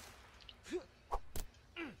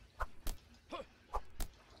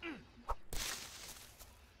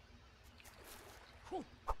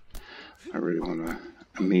 I really want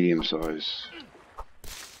a medium-sized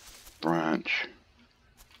branch,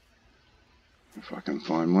 if I can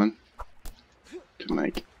find one, to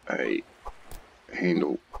make a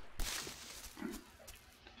handle.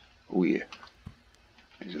 Oh yeah,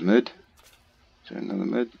 there's a mid. So another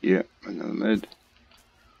mid, yeah, another mid,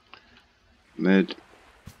 mid,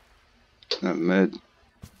 another mid,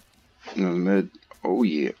 another mid. Oh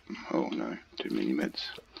yeah, oh no, too many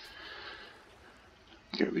mids.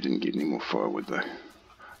 Okay, we didn't get any more firewood though.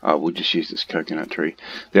 We'll just use this coconut tree.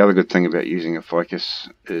 The other good thing about using a ficus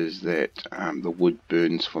is that the wood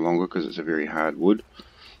burns for longer because it's a very hard wood.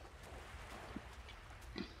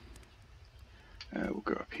 We'll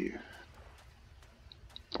go up here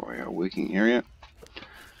by our working area.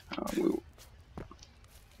 We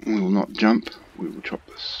will not jump. We will chop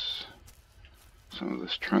some of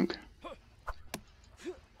this trunk.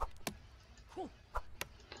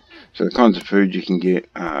 So the kinds of food you can get,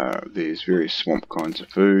 there's various swamp kinds of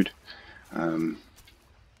food.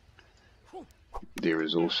 There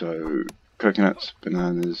is also coconuts,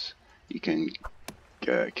 bananas. You can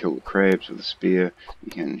kill the crabs with a spear.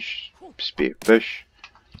 You can spear fish.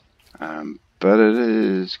 But it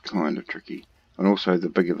is kind of tricky. And also, the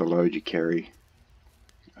bigger the load you carry,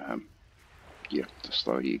 yeah, the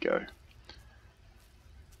slower you go.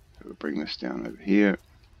 So we'll bring this down over here.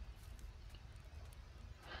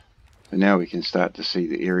 And now we can start to see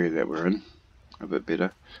the area that we're in a bit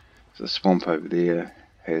better. So the swamp over there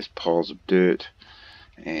has piles of dirt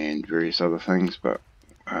and various other things, but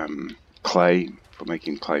clay for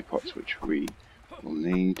making clay pots, which we will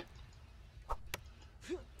need.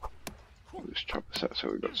 We'll just chop this up so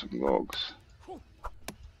we've got some logs.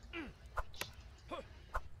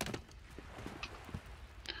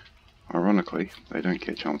 Ironically, they don't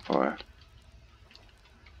catch on fire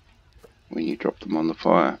when you drop them on the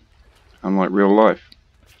fire, unlike real life.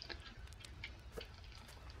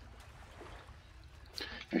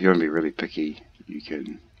 If you want to be really picky, you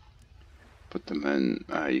can put them in,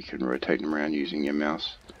 you can rotate them around using your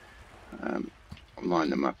mouse, line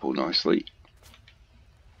them up all nicely.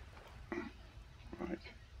 Right.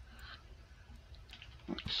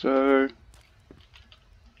 Like so.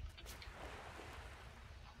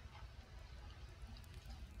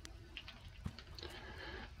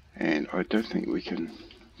 And I don't think we can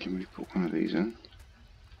we put one of these in?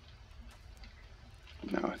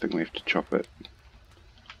 No, I think we have to chop it.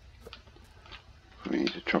 We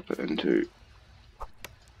need to chop it into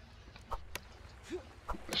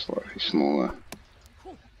a slightly smaller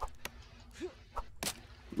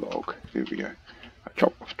log. There we go. A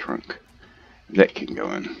chop off trunk. That can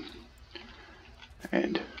go in.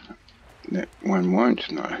 And that one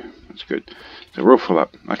won't. No, that's good. So we're all full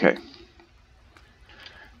up. Okay.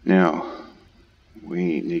 Now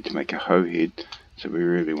we need to make a hoe head, so we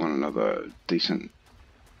really want another decent.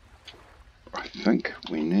 I think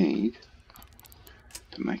we need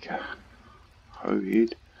to make a hoe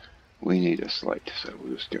head. We need a slate, so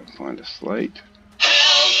we'll just go and find a slate.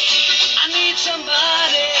 Help! I need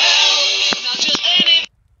somebody. Help!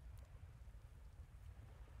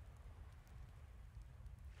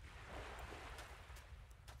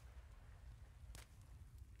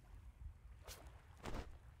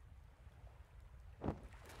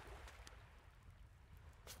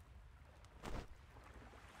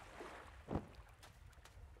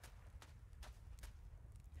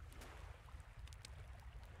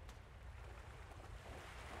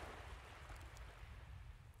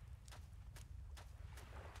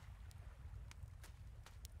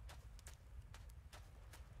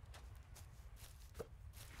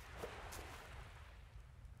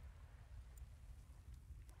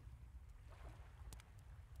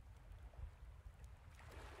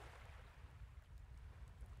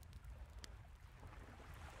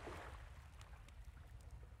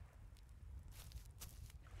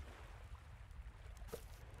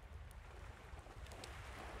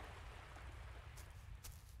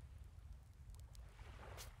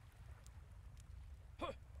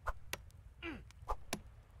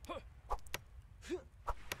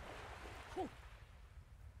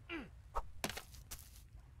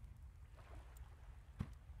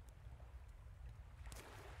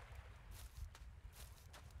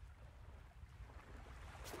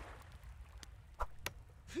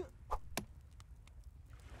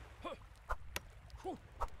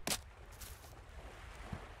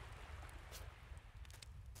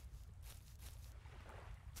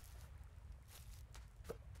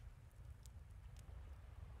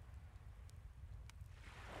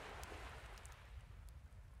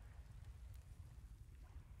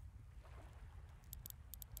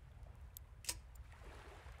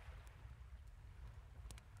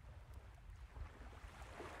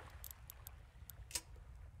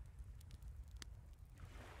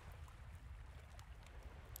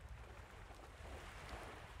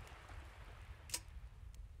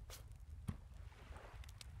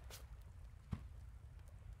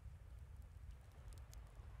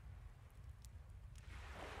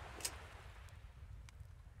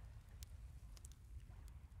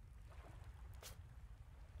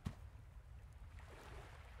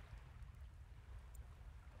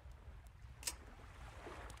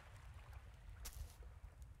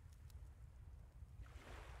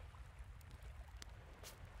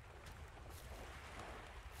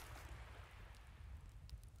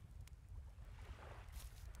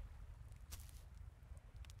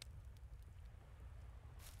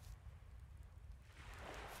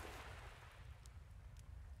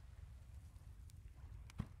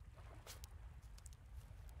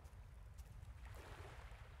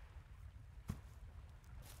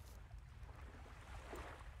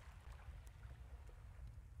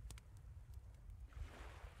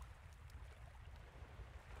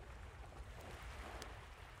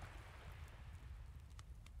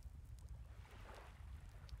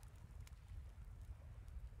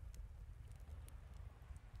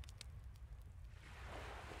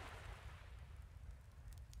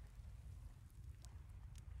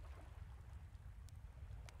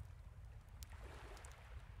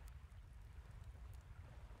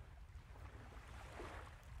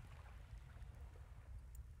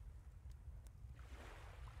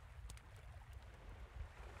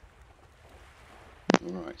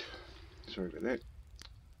 Alright, sorry about that.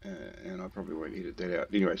 And I probably won't edit that out.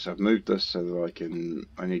 Anyway, so I've moved this so that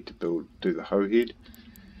I need to do the hoe head.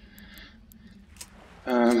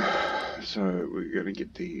 So we're going to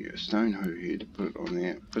get the stone hoe head to put it on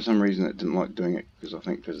there. For some reason it didn't like doing it, because I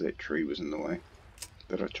think because that tree was in the way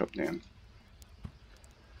that I chopped down.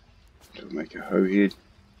 So we'll make a hoe head,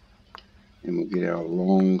 and we'll get our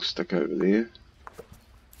long stick over there.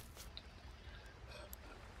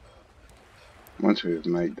 Once we've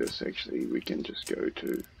made this, actually, we can just go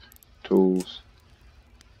to tools.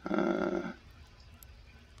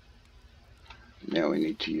 Now we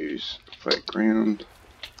need to use flat ground,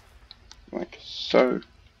 like so,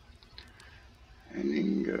 and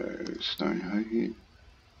then go stone hoe head,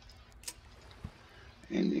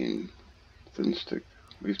 and then thin stick.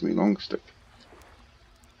 Where's my long stick?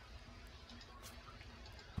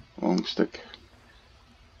 Long stick.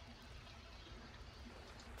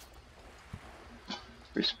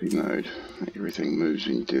 Recipe mode. Everything moves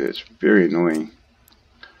when you do that. It's very annoying.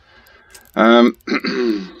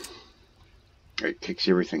 It kicks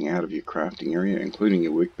everything out of your crafting area, including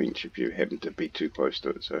your workbench if you happen to be too close to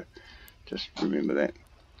it, so just remember that.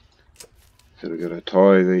 So we've got to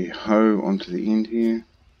tie the hoe onto the end here.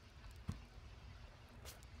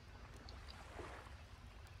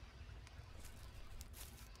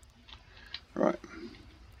 Right,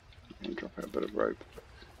 and drop out a bit of rope.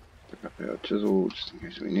 Pick up our chisel just in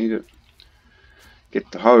case we need it. Get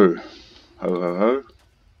the hoe. Ho ho ho.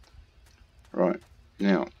 Right,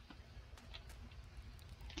 now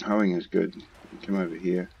hoeing is good. You come over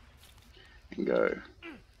here and go,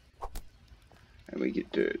 and we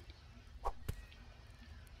get dirt.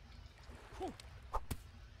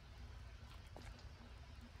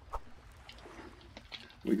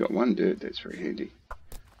 We got one dirt, that's very handy.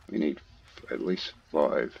 We need at least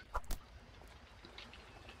 5.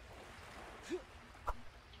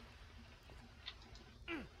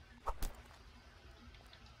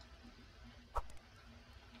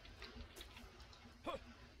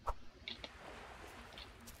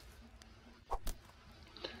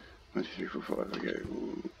 Okay.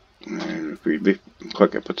 And if we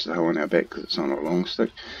click, it puts the hoe on our back because it's on a long stick.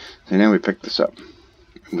 So now we pick this up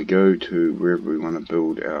and we go to wherever we want to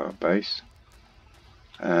build our base.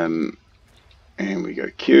 And we go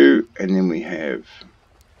Q, and then we have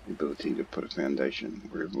the ability to put a foundation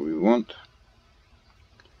wherever we want.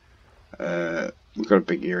 We've got a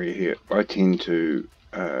big area here. I tend to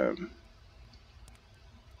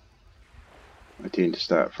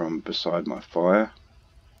start from beside my fire.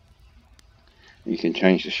 You can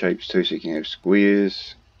change the shapes too, so you can have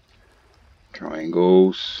squares,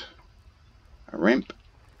 triangles, a ramp,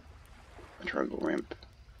 a triangle ramp,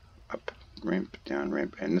 up ramp, down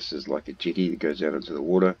ramp, and this is like a jetty that goes out into the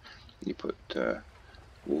water. You put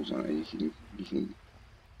walls on it, and you can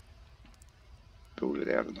build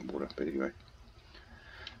it out in the water. But anyway,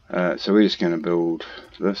 so we're just going to build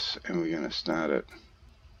this, and we're going to start it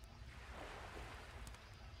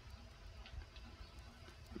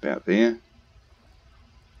about there.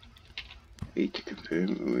 E to confirm,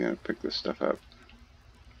 and we're going to pick this stuff up,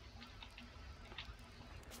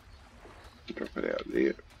 drop it out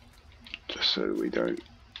there, just so that we don't.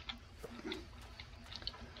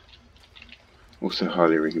 Also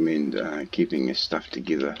highly recommend keeping your stuff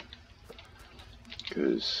together,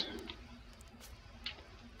 because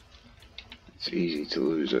it's easy to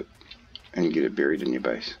lose it and get it buried in your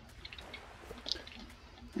base.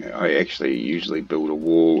 I actually usually build a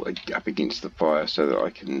wall up against the fire so that I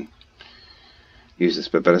can use this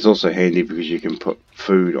bit, but it's also handy because you can put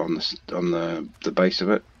food on the base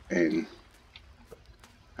of it and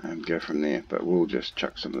go from there. But we'll just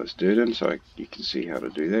chuck some of this dirt in so you can see how to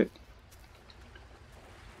do that.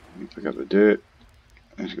 You pick up the dirt,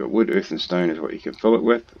 and it's got wood, earth and stone is what you can fill it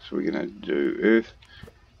with, so we're going to do earth,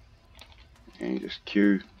 and you just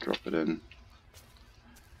Q, drop it in.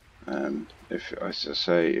 If I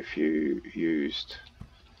say if you used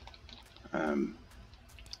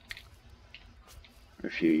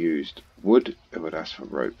wood, it would ask for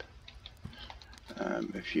rope.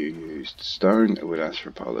 If you used stone, it would ask for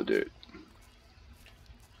a pile of dirt.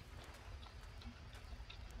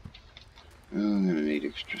 Well, I'm going to need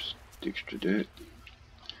extra dirt.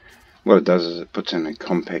 What it does is it puts in a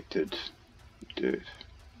compacted dirt.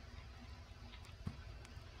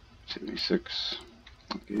 76.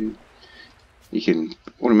 Okay. You can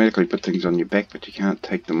automatically put things on your back, but you can't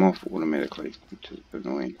take them off automatically, which is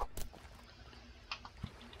annoying.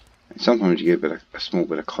 And sometimes you get a small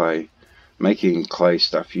bit of clay. Making clay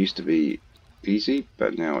stuff used to be easy,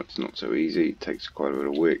 but now it's not so easy. It takes quite a bit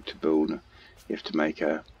of work to build. You have to make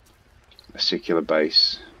a circular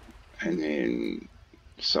base, and then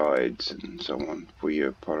sides and so on for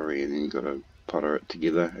your pottery, and then you've got to potter it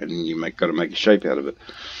together, and then got to make a shape out of it.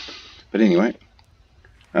 But anyway,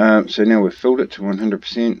 so now we've filled it to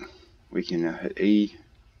 100%. We can now hit E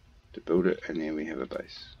to build it, and then we have a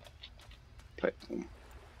base platform.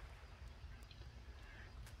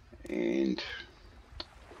 And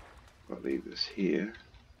I'll leave this here.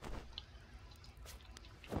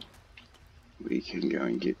 We can go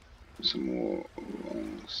and get some more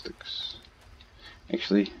long sticks.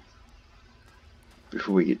 Actually,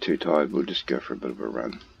 before we get too tired, we'll just go for a bit of a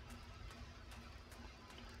run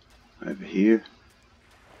over here.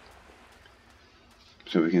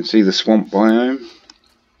 So we can see the swamp biome.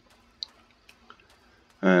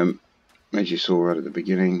 As you saw right at the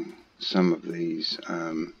beginning, some of these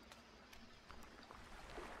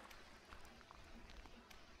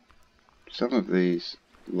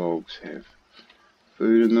logs have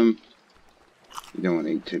food in them. You don't want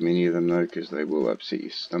to eat too many of them though, because they will upset your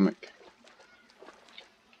stomach.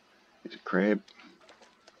 There's a crab,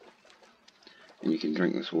 and you can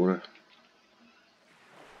drink this water.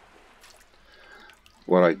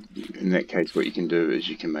 In that case, what you can do is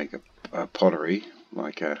you can make a pottery,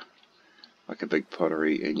 like a big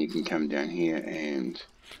pottery, and you can come down here and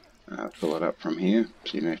fill it up from here,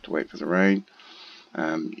 so you don't have to wait for the rain.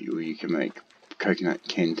 You can make coconut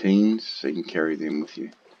canteens, so you can carry them with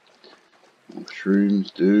you.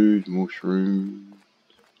 Mushrooms, dude, mushrooms.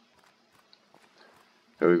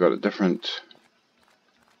 So we've got a different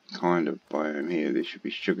kind of biome here. There should be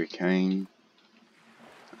sugar cane,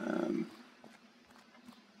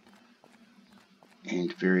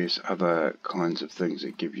 and various other kinds of things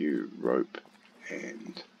that give you rope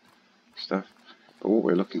and stuff. But what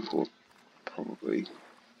we're looking for probably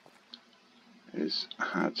is a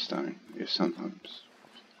hard stone. Yes, sometimes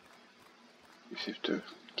you just have to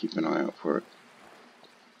keep an eye out for it.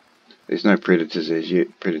 There's no predators as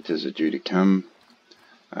yet. Predators are due to come,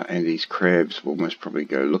 and these crabs will most probably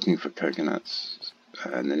go looking for coconuts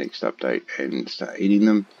in the next update and start eating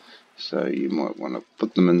them. So you might want to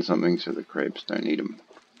put them in something so the crabs don't eat them.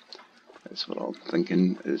 That's what I'm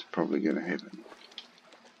thinking is probably going to happen.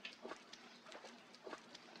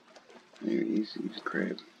 There he is, he's a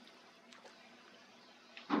crab.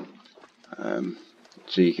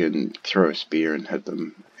 So you can throw a spear and hit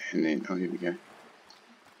them, and then, oh, here we go.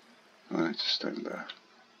 Oh, that's a stone bar.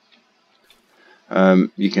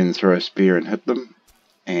 You can throw a spear and hit them,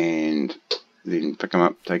 and then pick them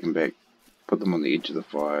up, take them back, put them on the edge of the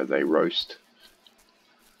fire, they roast,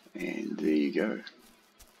 and there you go.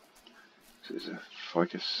 So there's a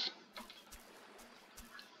ficus.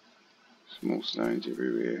 Small stones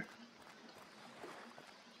everywhere.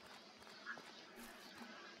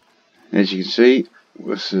 As you can see,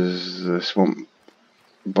 this is the swamp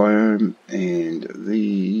biome, and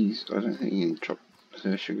these, I don't think you can chop. Is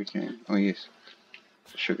that a sugar cane? Oh yes,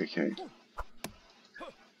 it's a sugar cane.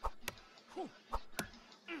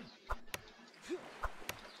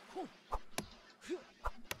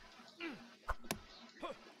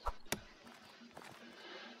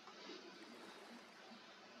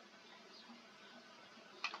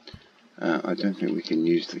 I don't think we can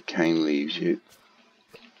use the cane leaves yet.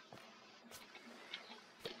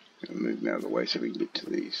 I'll move them out of the way so we can get to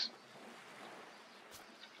these.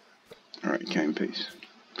 Alright, cane piece.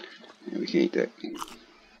 Yeah, we can eat that.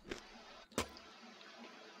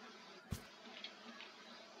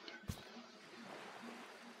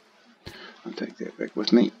 I'll take that back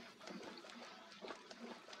with me.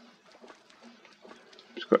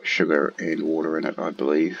 It's got sugar and water in it, I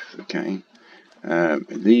believe, the cane.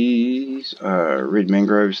 These are red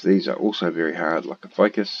mangroves. These are also very hard, like a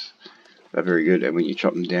ficus. They're very good, and when you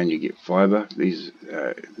chop them down, you get fibre. These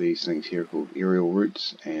things here are called aerial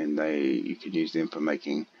roots, and you can use them for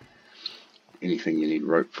making anything you need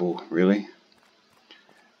rope for, really.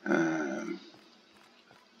 There's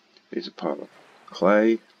a pile of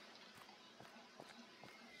clay.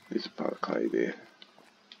 There's a pile of clay there.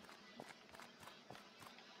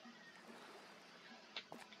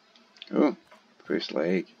 Oh, first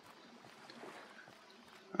leg.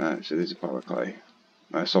 So there's a pile of clay.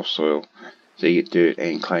 Soft soil, so you get dirt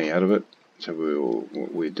and clay out of it. So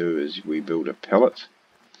what we do is we build a pallet,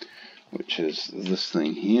 which is this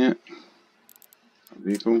thing here, a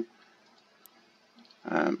vehicle,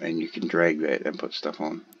 and you can drag that and put stuff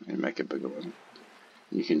on and make a bigger one.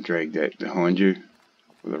 You can drag that behind you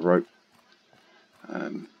with a rope.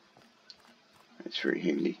 It's very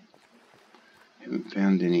handy. Haven't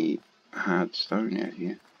found any hard stone out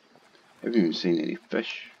here. Haven't even seen any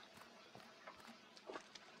fish.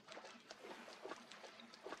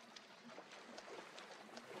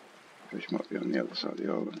 Fish might be on the other side of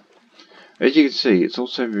the island. As you can see, it's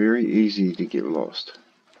also very easy to get lost.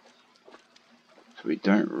 So we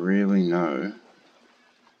don't really know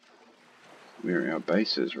where our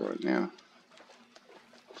base is right now.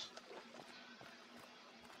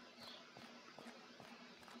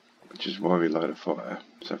 Which is why we light a fire.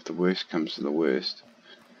 So if the worst comes to the worst,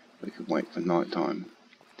 we can wait for night time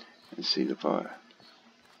and see the fire.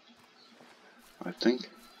 I think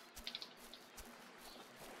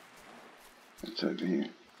it's over here.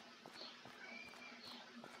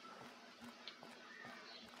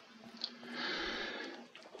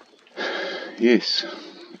 Yes,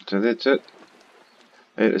 so that's it.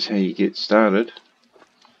 That is how you get started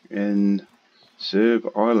in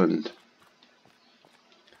Survisland,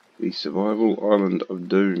 the survival island of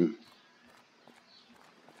doom.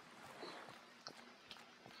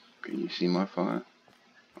 Can you see my fire?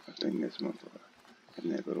 I think that's my fire.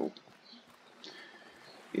 And that little...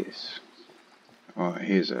 Yes. Oh,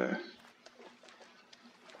 here's a...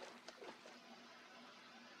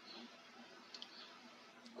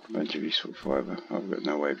 bunch of useful fibre. I've got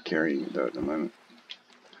no way of carrying it though at the moment.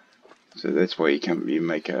 So that's why you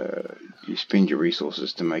spend your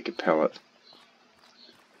resources to make a pallet.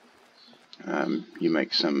 You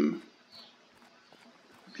make a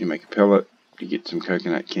pellet, you get some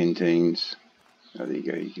coconut canteens. Oh, there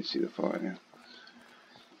you go, you can see the fire now.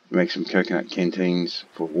 You make some coconut canteens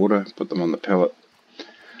for water, put them on the pellet,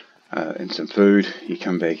 and some food. You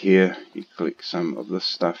come back here, you collect some of this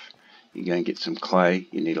stuff, you go and get some clay.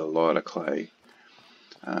 You need a lot of clay.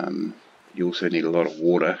 You also need a lot of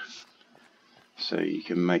water, so you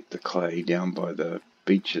can make the clay down by the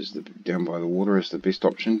beaches, down by the water is the best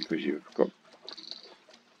option, because you've got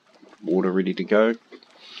water ready to go.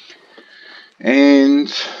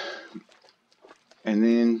 And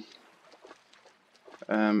then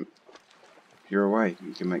you're away.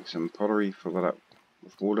 You can make some pottery, fill it up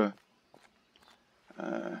with water.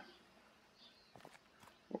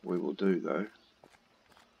 What we will do though,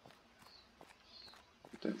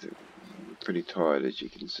 we're pretty tired, as you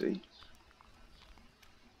can see,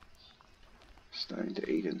 starting to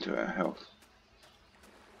eat into our health.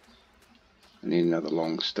 I need another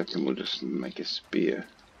long stick and we'll just make a spear.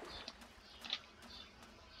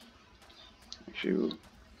 Actually,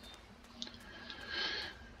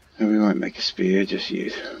 we won't make a spear just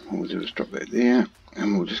yet. What we'll do is drop that there,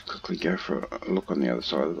 and we'll just quickly go for a look on the other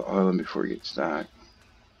side of the island before it gets dark.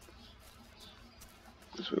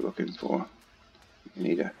 Because we're looking for, you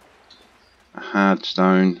need a hard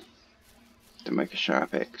stone to make a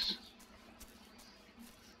sharp axe,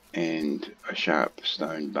 and a sharp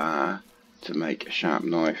stone bar to make a sharp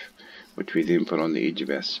knife, which we then put on the edge of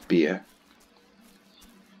our spear,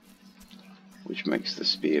 which makes the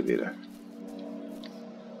spear better.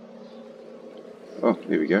 Oh,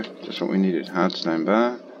 there we go, just what we needed. Hard stone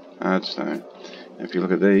bar, hard stone. And if you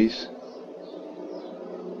look at these,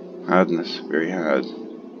 hardness, very hard.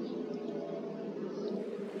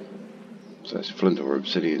 So it's flint or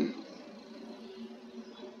obsidian.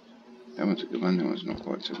 That one's a good one, that one's not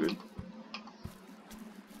quite so good.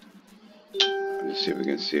 Let's see if we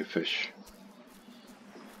can see a fish.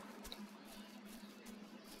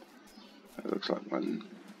 That looks like one.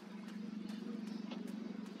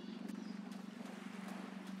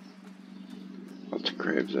 Lots of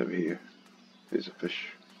crabs over here. There's a fish.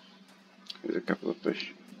 There's a couple of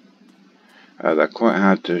fish. They're quite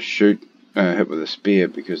hard to hit with a spear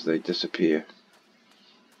because they disappear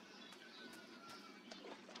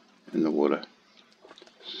in the water.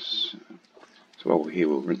 So while we're here,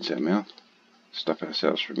 we'll rinse our mouth, stop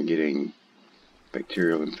ourselves from getting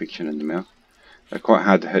bacterial infection in the mouth. They're quite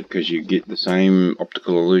hard to hit because you get the same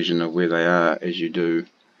optical illusion of where they are as you do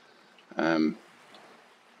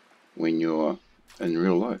when you're in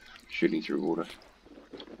real life shooting through water.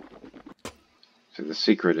 So the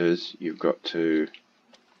secret is you've got to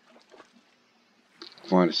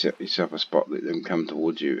find yourself a spot, let them come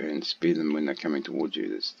towards you and spear them when they're coming towards you.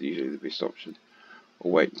 That's usually the best option.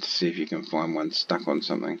 Or wait to see if you can find one stuck on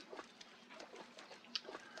something.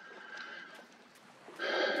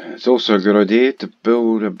 It's also a good idea to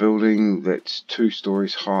build a building that's 2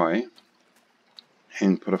 stories high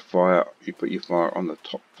and put your fire on the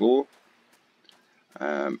top floor.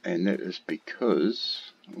 And that is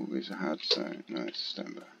because, oh, there's a hard stone, no, it's a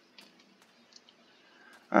stone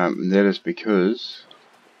bar. That is because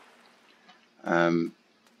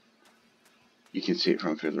you can see it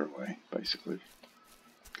from further away, basically.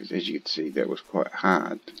 Because as you can see, that was quite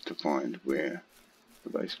hard to find where the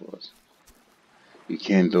base was. You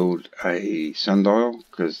can build a sundial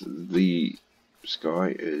because the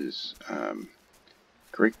sky is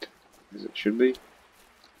correct as it should be.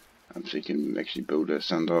 So you can actually build a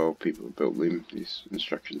sundial. People have built them. There's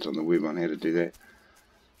instructions on the web on how to do that.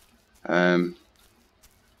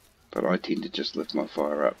 But I tend to just lift my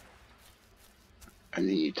fire up, and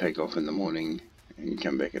then you take off in the morning and you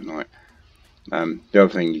come back at night. The other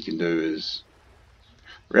thing you can do is,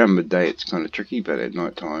 around midday it's kind of tricky, but at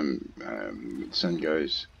night time, when the sun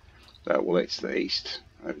goes, well, that's the east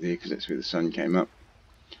over there, because that's where the sun came up,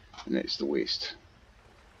 and that's the west.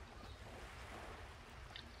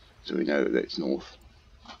 So we know that that's north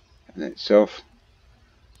and that's south,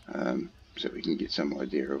 so we can get some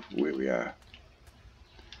idea of where we are.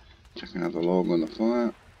 Chuck another log on the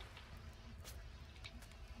fire.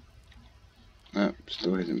 No,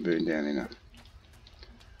 still hasn't burned down enough.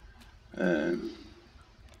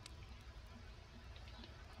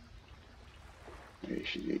 You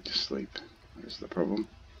should need to sleep. That's the problem.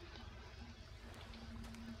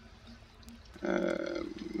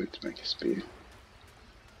 Let's make a spear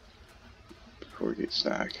before it gets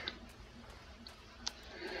dark.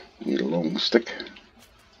 Need a long stick.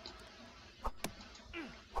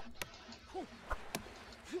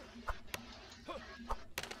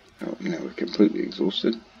 Oh, now we're completely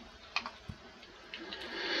exhausted.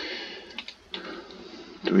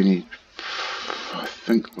 Do we need... I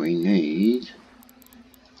think we need...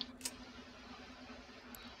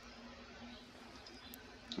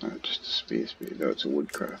 Oh, just a spear. No, it's a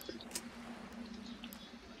woodcraft.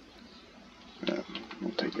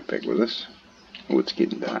 We'll take it back with us. Oh, it's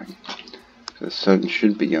getting dark. So the sun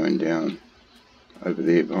should be going down over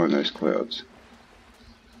there behind those clouds.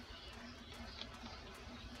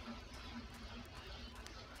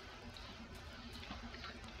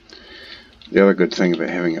 The other good thing about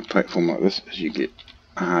having a platform like this is you get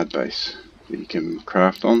a hard base that you can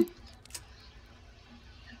craft on.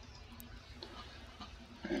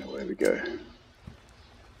 And away we go.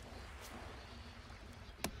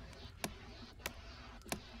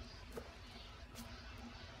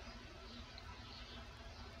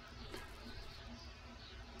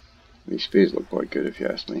 These spears look quite good if you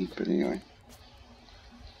ask me, but anyway.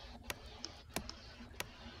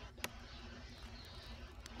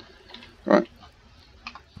 Right.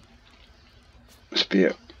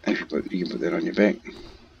 Spear, if you can put that on your back.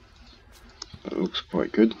 It looks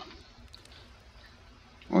quite good.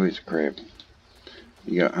 Oh, there's a crab.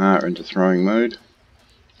 You go R into throwing mode.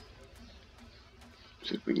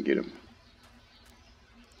 See if we can get him.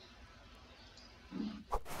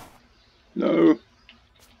 No.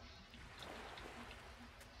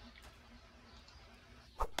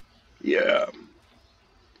 Yeah.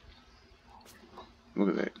 Look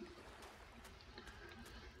at that.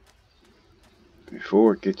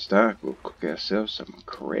 Before it gets dark, we'll cook ourselves some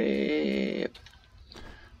crab.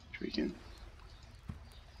 Which we can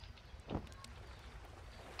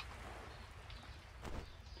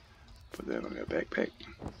put that on our backpack.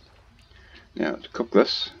 Now to cook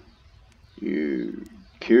this, you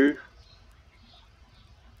Q.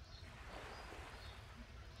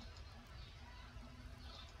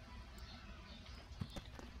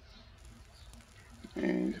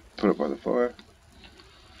 And put it by the fire.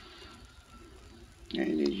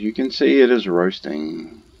 And as you can see, it is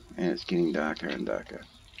roasting, and it's getting darker and darker.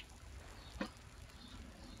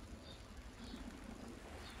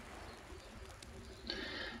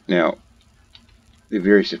 Now, the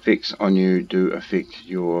various effects on you do affect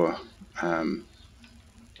your hypothermia,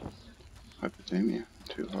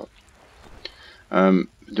 too hot.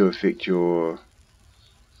 Do affect your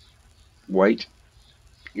weight,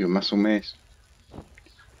 your muscle mass,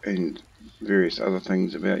 and various other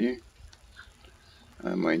things about you.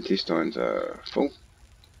 My intestines are full.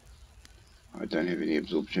 I don't have any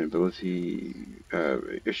absorption ability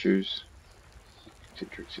issues,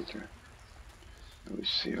 etc, etc. Let's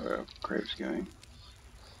see how our crab's going.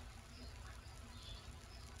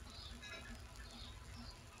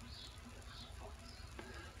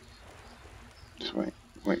 Just wait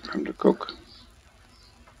for him to cook.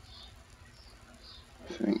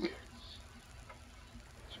 I think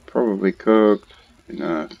it's probably cooked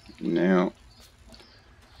enough now.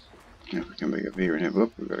 Now if we come back up here and have a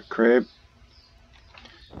look, we've got a crab.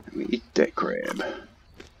 And we eat that crab.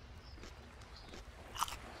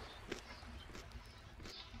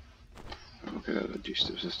 Look at our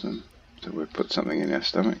digestive system. So we've put something in our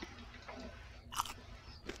stomach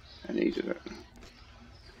and eaten it.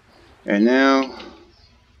 And now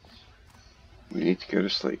we need to go to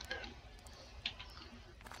sleep.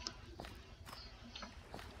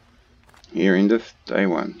 Here endeth day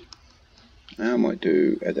 1. Now I might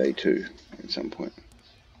do a day 2 at some point.